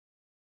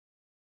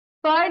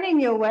 Finding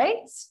your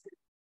weights.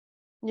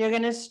 You're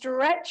going to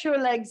stretch your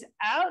legs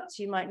out.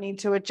 You might need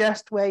to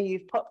adjust where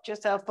you've popped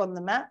yourself on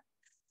the mat.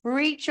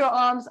 Reach your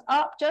arms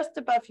up just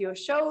above your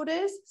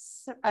shoulders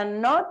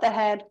and nod the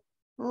head,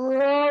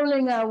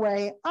 rolling our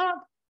way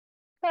up,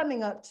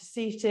 coming up to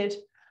seated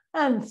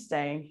and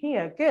staying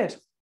here. Good.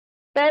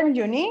 Bend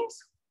your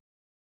knees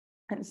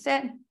and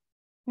sit.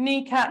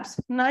 Kneecaps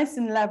nice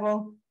and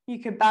level. You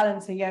could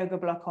balance a yoga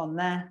block on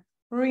there.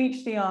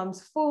 Reach the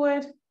arms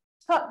forward,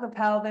 tuck the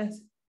pelvis,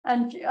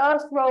 and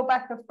just roll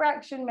back a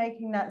fraction,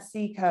 making that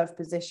C-curve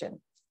position.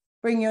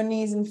 Bring your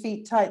knees and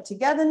feet tight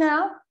together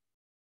now.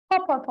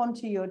 Hop up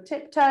onto your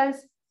tiptoes,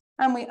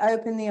 and we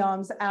open the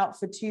arms out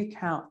for 2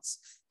 counts.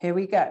 Here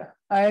we go.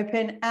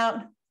 Open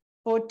out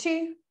for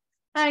 2,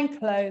 and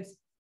close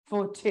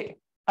for 2.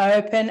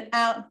 Open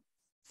out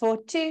for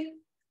 2,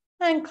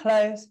 and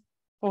close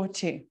for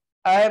 2.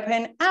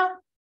 Open out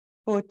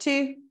for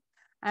 2,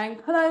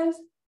 and close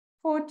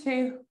for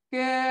 2.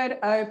 Good.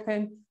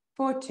 Open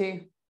for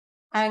 2.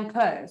 And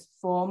close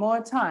 4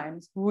 more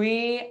times.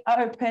 We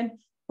open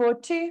for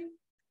 2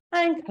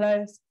 and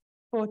close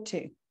for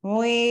 2.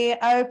 We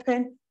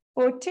open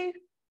for 2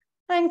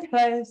 and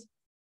close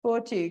for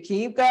 2.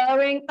 Keep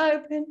going.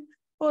 Open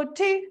for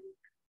 2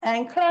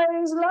 and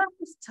close.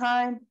 Last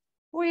time.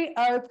 We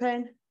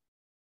open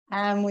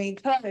and we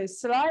close.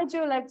 Slide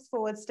your legs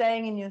forward,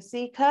 staying in your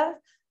C-curve.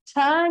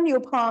 Turn your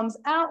palms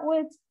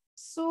outwards.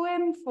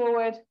 Swim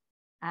forward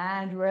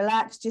and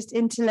relax. Just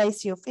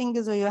interlace your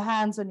fingers or your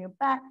hands on your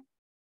back.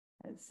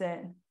 That's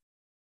it.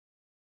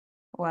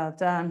 Well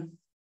done.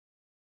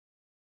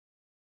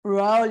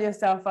 Roll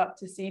yourself up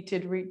to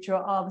seated. Reach your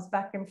arms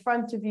back in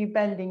front of you,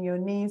 bending your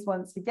knees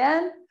once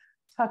again,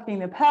 tucking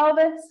the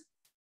pelvis,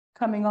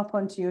 coming up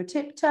onto your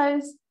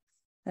tiptoes.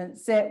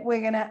 That's it.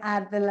 We're going to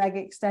add the leg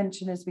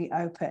extension as we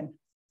open.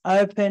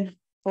 Open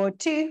for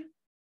 2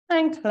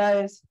 and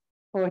close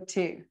for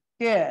 2.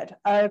 Good.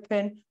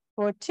 Open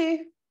for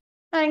 2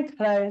 and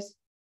close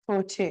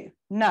for 2.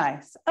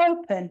 Nice.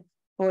 Open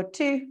for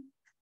 2.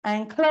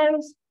 And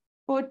close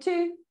for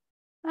 2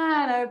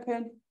 and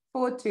open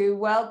for 2.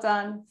 Well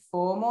done.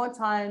 4 more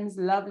times.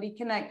 Lovely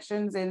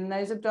connections in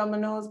those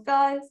abdominals,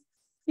 guys.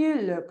 You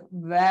look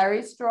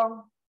very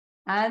strong.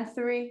 And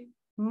 3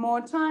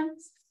 more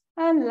times.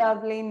 And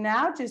lovely.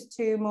 Now just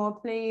 2 more,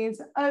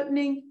 please.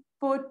 Opening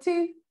for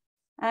 2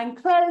 and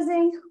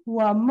closing.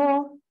 1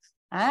 more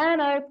and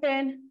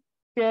open.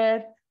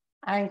 Good.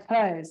 And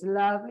close.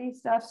 Lovely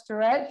stuff.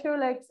 Stretch your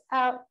legs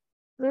out.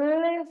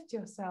 Lift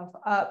yourself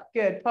up.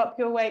 Good. Pop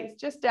your weights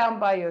just down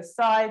by your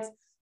sides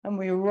and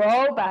we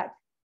roll back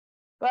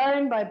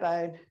bone by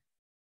bone.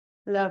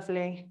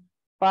 Lovely.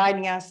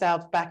 Finding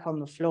ourselves back on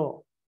the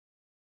floor.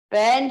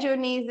 Bend your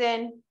knees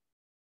in.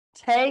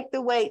 Take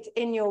the weight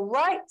in your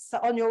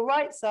on your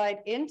right side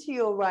into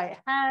your right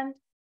hand.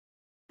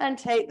 and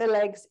take the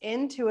legs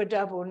into a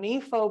double knee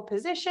fold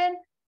position.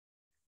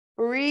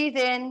 Breathe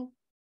in,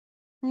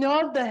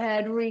 nod the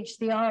head, reach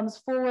the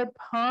arms forward,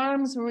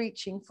 palms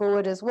reaching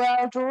forward as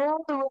well. Draw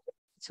the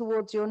weight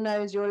towards your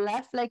nose, your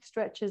left leg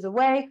stretches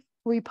away.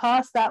 We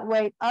pass that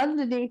weight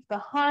underneath,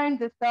 behind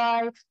the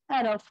thigh,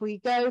 and off we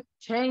go,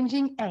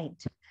 changing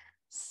 8,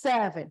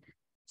 7,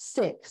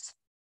 6,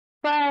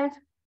 5,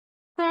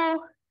 4,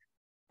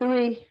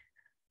 3,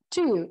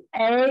 2,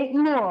 8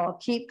 more.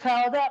 Keep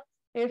curled up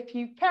if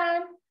you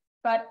can,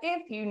 but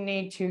if you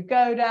need to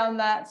go down,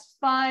 that's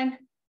fine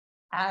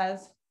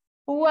as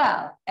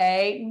well.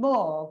 8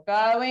 more,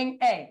 going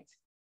 8,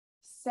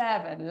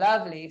 7,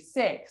 lovely,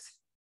 6,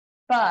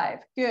 5,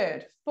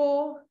 good,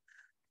 4,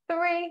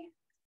 3,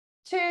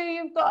 2,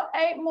 you've got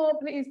 8 more,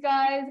 please,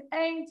 guys.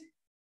 8,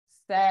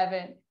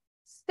 7,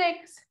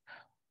 6,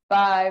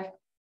 5,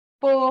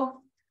 4,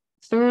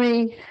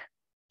 3,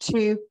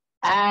 2,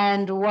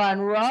 and 1.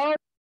 Roll.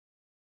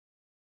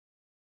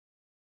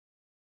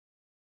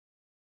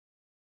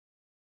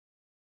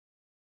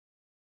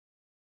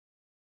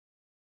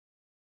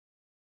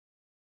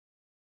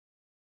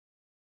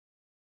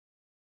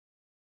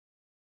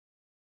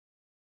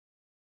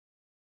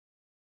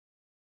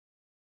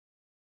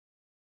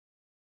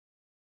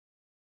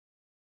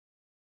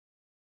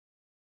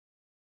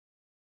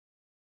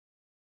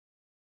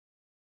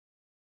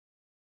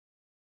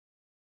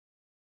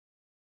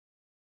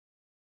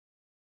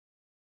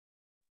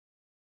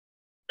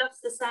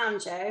 Loves the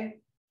sound, Joe.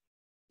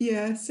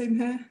 Yeah, same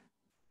here.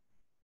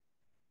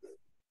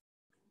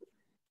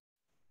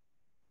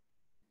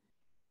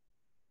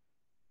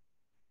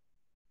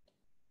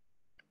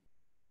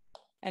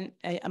 And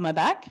am I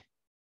back?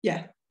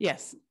 Yeah.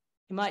 Yes. It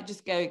might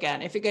just go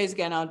again. If it goes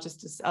again, I'll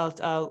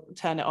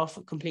turn it off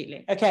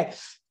completely. Okay.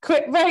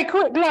 Quick, very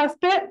quick last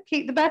bit.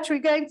 Keep the battery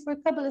going for a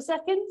couple of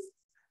seconds.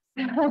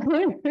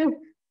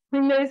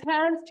 Bring those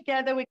hands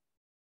together.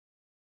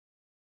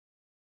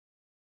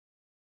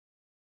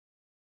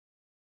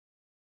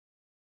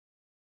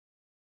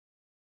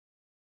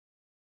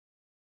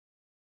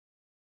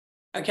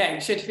 Okay,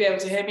 you should be able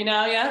to hear me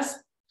now, yes?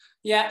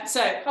 Yeah,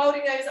 so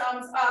holding those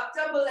arms up,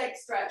 double leg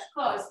stretch.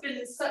 Oh, it's been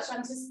in such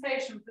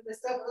anticipation for this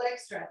double leg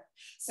stretch.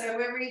 So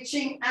we're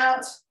reaching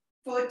out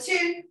for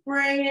 2,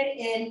 bring it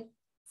in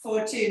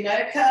for 2.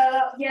 No curl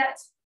up yet.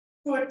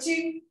 For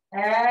 2,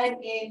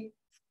 and in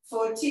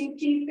for 2.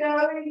 Keep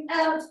going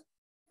out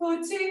for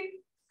 2,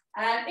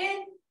 and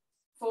in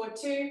for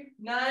 2.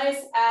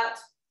 Nice, out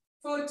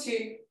for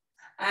 2,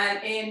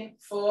 and in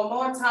 4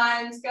 more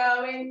times.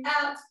 Going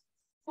out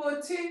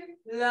for 2,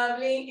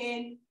 lovely,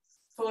 in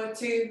for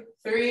 2,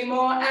 3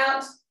 more,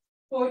 out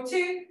for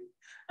 2,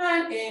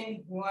 and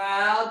in,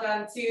 well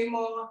done, 2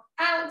 more,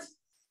 out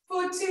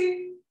for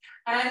 2,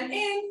 and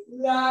in,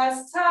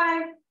 last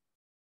time,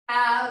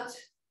 out,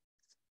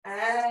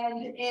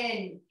 and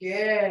in,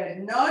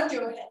 good, nod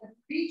your head,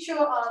 reach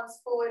your arms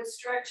forward,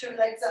 stretch your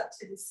legs up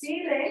to the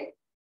ceiling.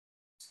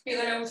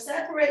 You're going to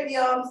separate the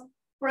arms,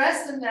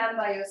 press them down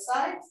by your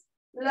sides,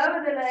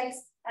 lower the legs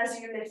as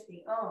you lift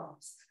the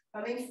arms.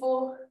 Coming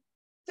 4,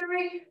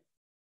 3,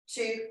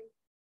 2,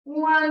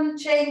 1.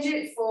 Change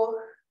it 4,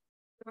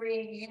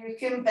 3. You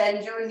can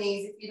bend your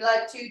knees if you'd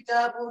like to.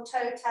 Double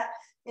toe tap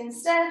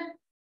instead.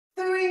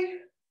 3,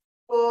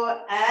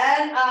 4,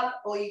 and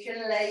up. Or you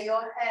can lay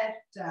your head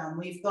down.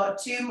 We've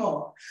got 2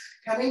 more.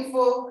 Coming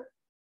 4,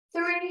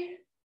 3,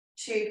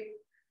 2,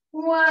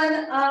 1.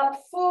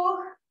 Up. 4,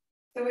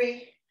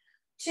 3,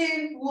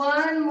 2.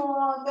 1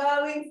 more.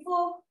 Going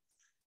 4,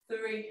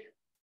 3,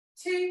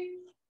 2,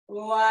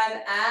 1,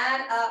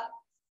 and up.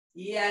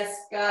 Yes,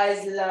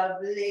 guys,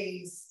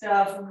 lovely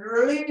stuff.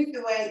 Release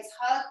the weights,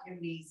 hug your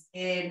knees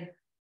in.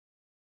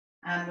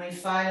 And we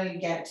finally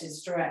get to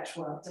stretch.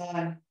 Well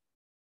done.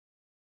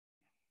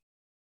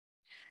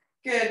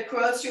 Good.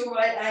 Cross your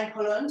right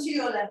ankle onto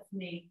your left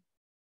knee.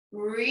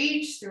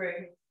 Reach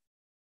through.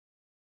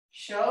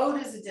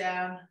 Shoulders are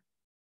down.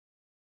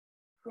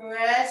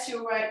 Press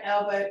your right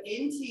elbow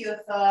into your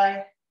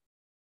thigh.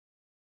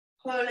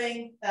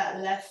 Pulling that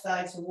left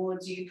thigh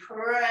towards you.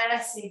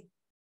 Pressing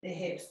the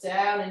hips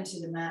down into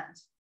the mat.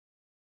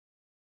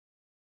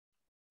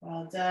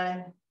 Well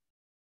done.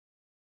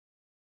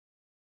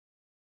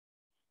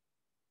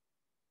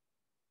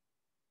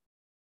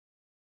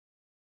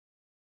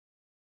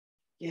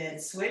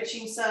 Good.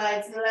 Switching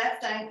sides, the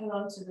left ankle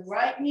onto the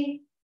right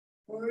knee.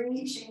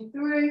 Reaching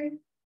through.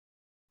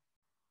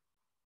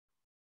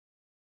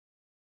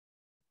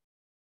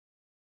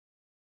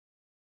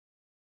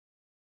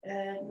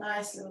 A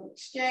nice little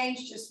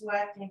exchange, just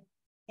working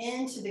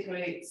into the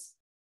glutes.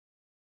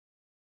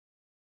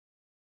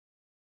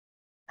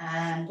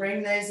 And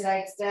bring those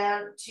legs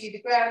down to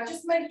the ground.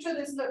 Just make sure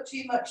there's not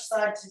too much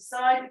side to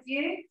side of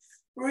you.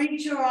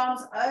 Reach your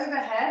arms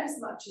overhead as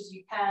much as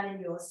you can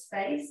in your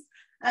space.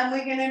 And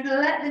we're going to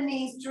let the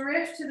knees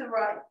drift to the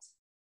right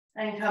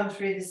and come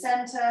through the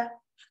center,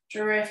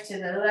 drift to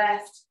the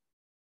left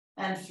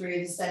and through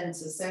the center.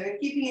 So we're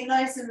keeping it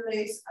nice and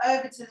loose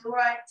over to the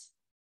right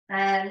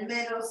and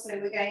middle. So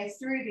we're going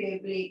through the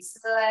obliques to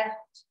the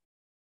left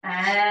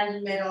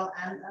and middle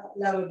and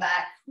lower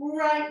back,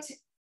 right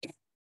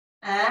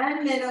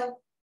and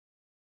middle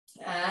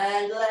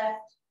and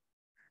left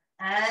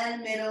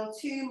and middle,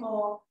 2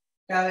 more,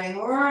 going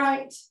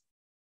right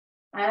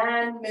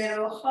and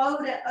middle,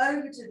 hold it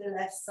over to the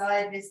left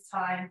side this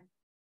time.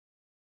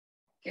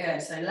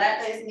 Good, so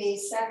let those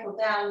knees settle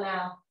down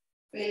now,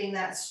 feeling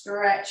that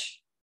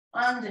stretch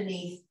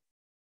underneath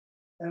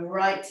the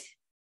right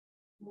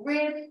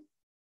rib.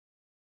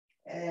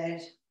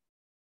 Good.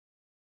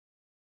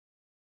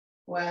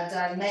 Well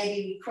done.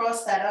 Maybe we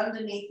cross that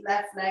underneath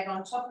left leg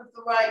on top of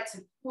the right to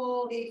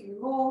pull even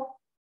more.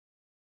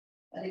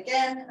 But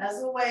again,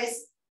 as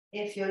always,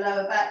 if your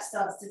lower back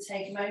starts to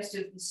take most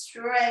of the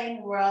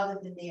strain rather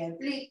than the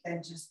oblique,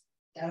 then just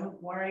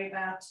don't worry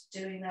about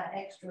doing that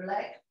extra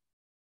leg.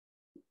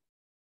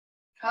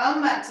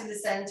 Come back to the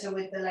center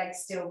with the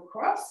legs still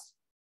crossed.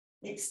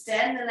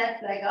 Extend the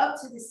left leg up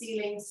to the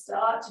ceiling.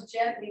 Start to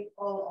gently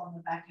pull on the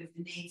back of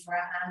the knee for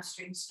a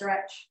hamstring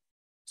stretch.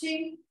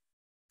 2,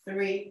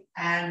 3,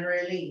 and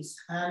release.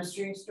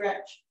 Hamstring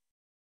stretch.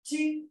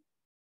 2,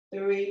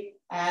 3,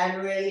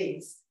 and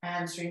release.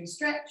 Hamstring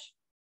stretch.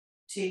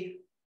 2,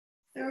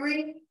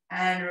 3,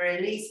 and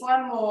release.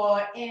 One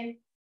more. In,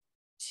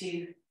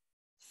 2,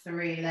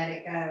 3. Let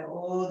it go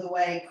all the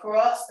way.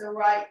 Cross the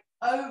right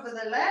over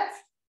the left.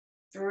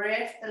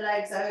 Drift the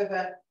legs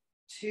over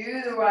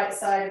to the right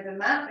side of the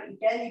mat. But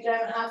again, you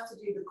don't have to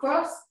do the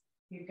cross.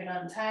 You can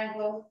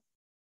untangle.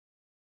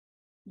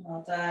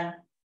 Well done.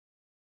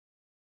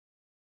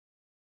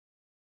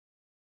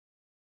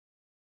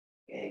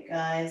 Good,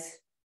 guys.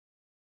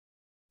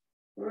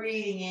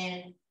 Breathing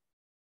in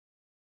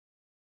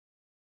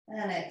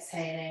and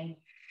exhaling.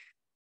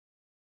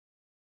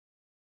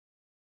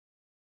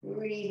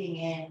 Breathing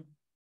in.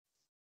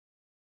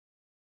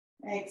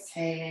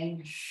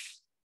 Exhaling.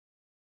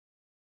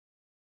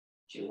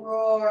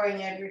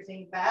 Drawing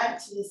everything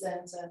back to the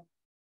center.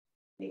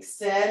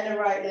 Extend the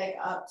right leg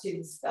up to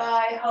the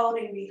sky,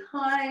 holding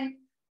behind,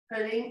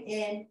 pulling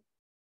in.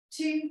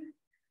 2,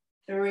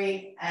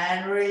 3,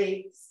 and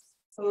release.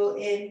 Pull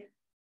in.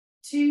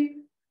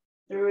 2,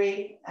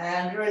 3,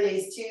 and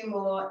release. 2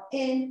 more.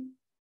 In,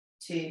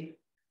 2,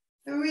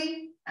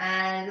 3,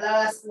 and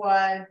last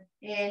one.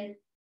 In,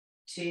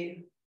 2,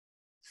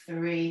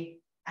 3,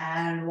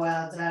 and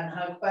well done.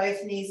 Hug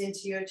both knees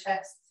into your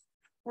chest.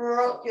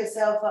 Rock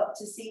yourself up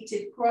to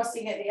seated,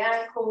 crossing at the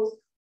ankles,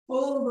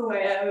 all the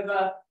way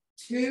over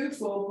to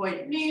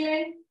 4-point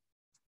kneeling.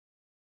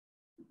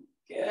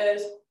 Good.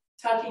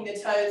 Tucking the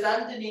toes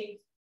underneath,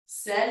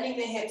 sending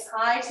the hips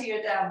high to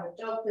your downward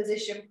dog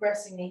position,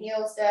 pressing the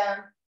heels down.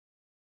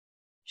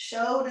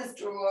 Shoulders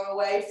draw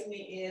away from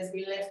the ears.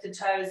 We lift the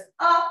toes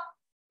up.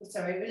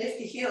 Sorry, we lift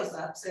the heels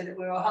up so that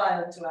we're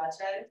high onto our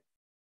toes.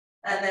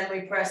 And then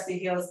we press the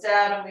heels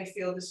down and we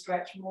feel the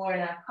stretch more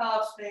in our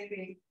calves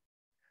maybe.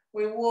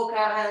 We walk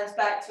our hands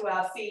back to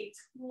our feet.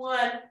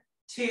 1,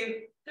 2,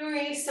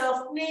 3,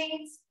 soft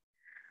knees.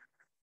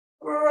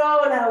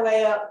 Roll our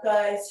way up,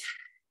 guys.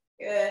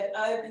 Good,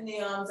 open the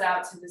arms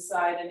out to the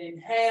side and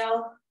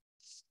inhale.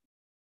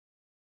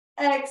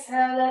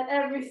 Exhale, let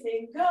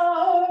everything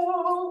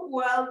go.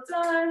 Well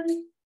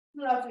done,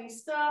 lovely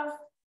stuff.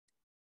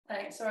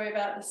 Thanks, sorry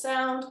about the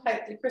sound.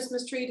 Hope the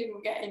Christmas tree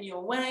didn't get in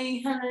your way,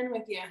 Helen,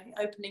 with you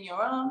opening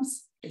your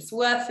arms. It's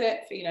worth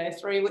it for, you know,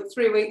 3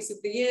 weeks of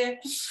the year.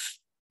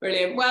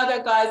 Brilliant. Well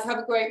done, guys. Have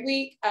a great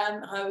week.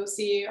 And I will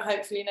see you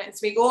hopefully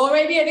next week, or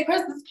maybe at the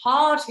Christmas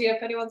party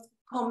if anyone's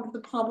come to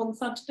the pub on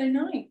Saturday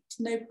night.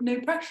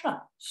 No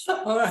pressure.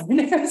 All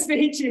right.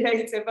 Speak to you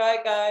later. Bye,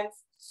 guys.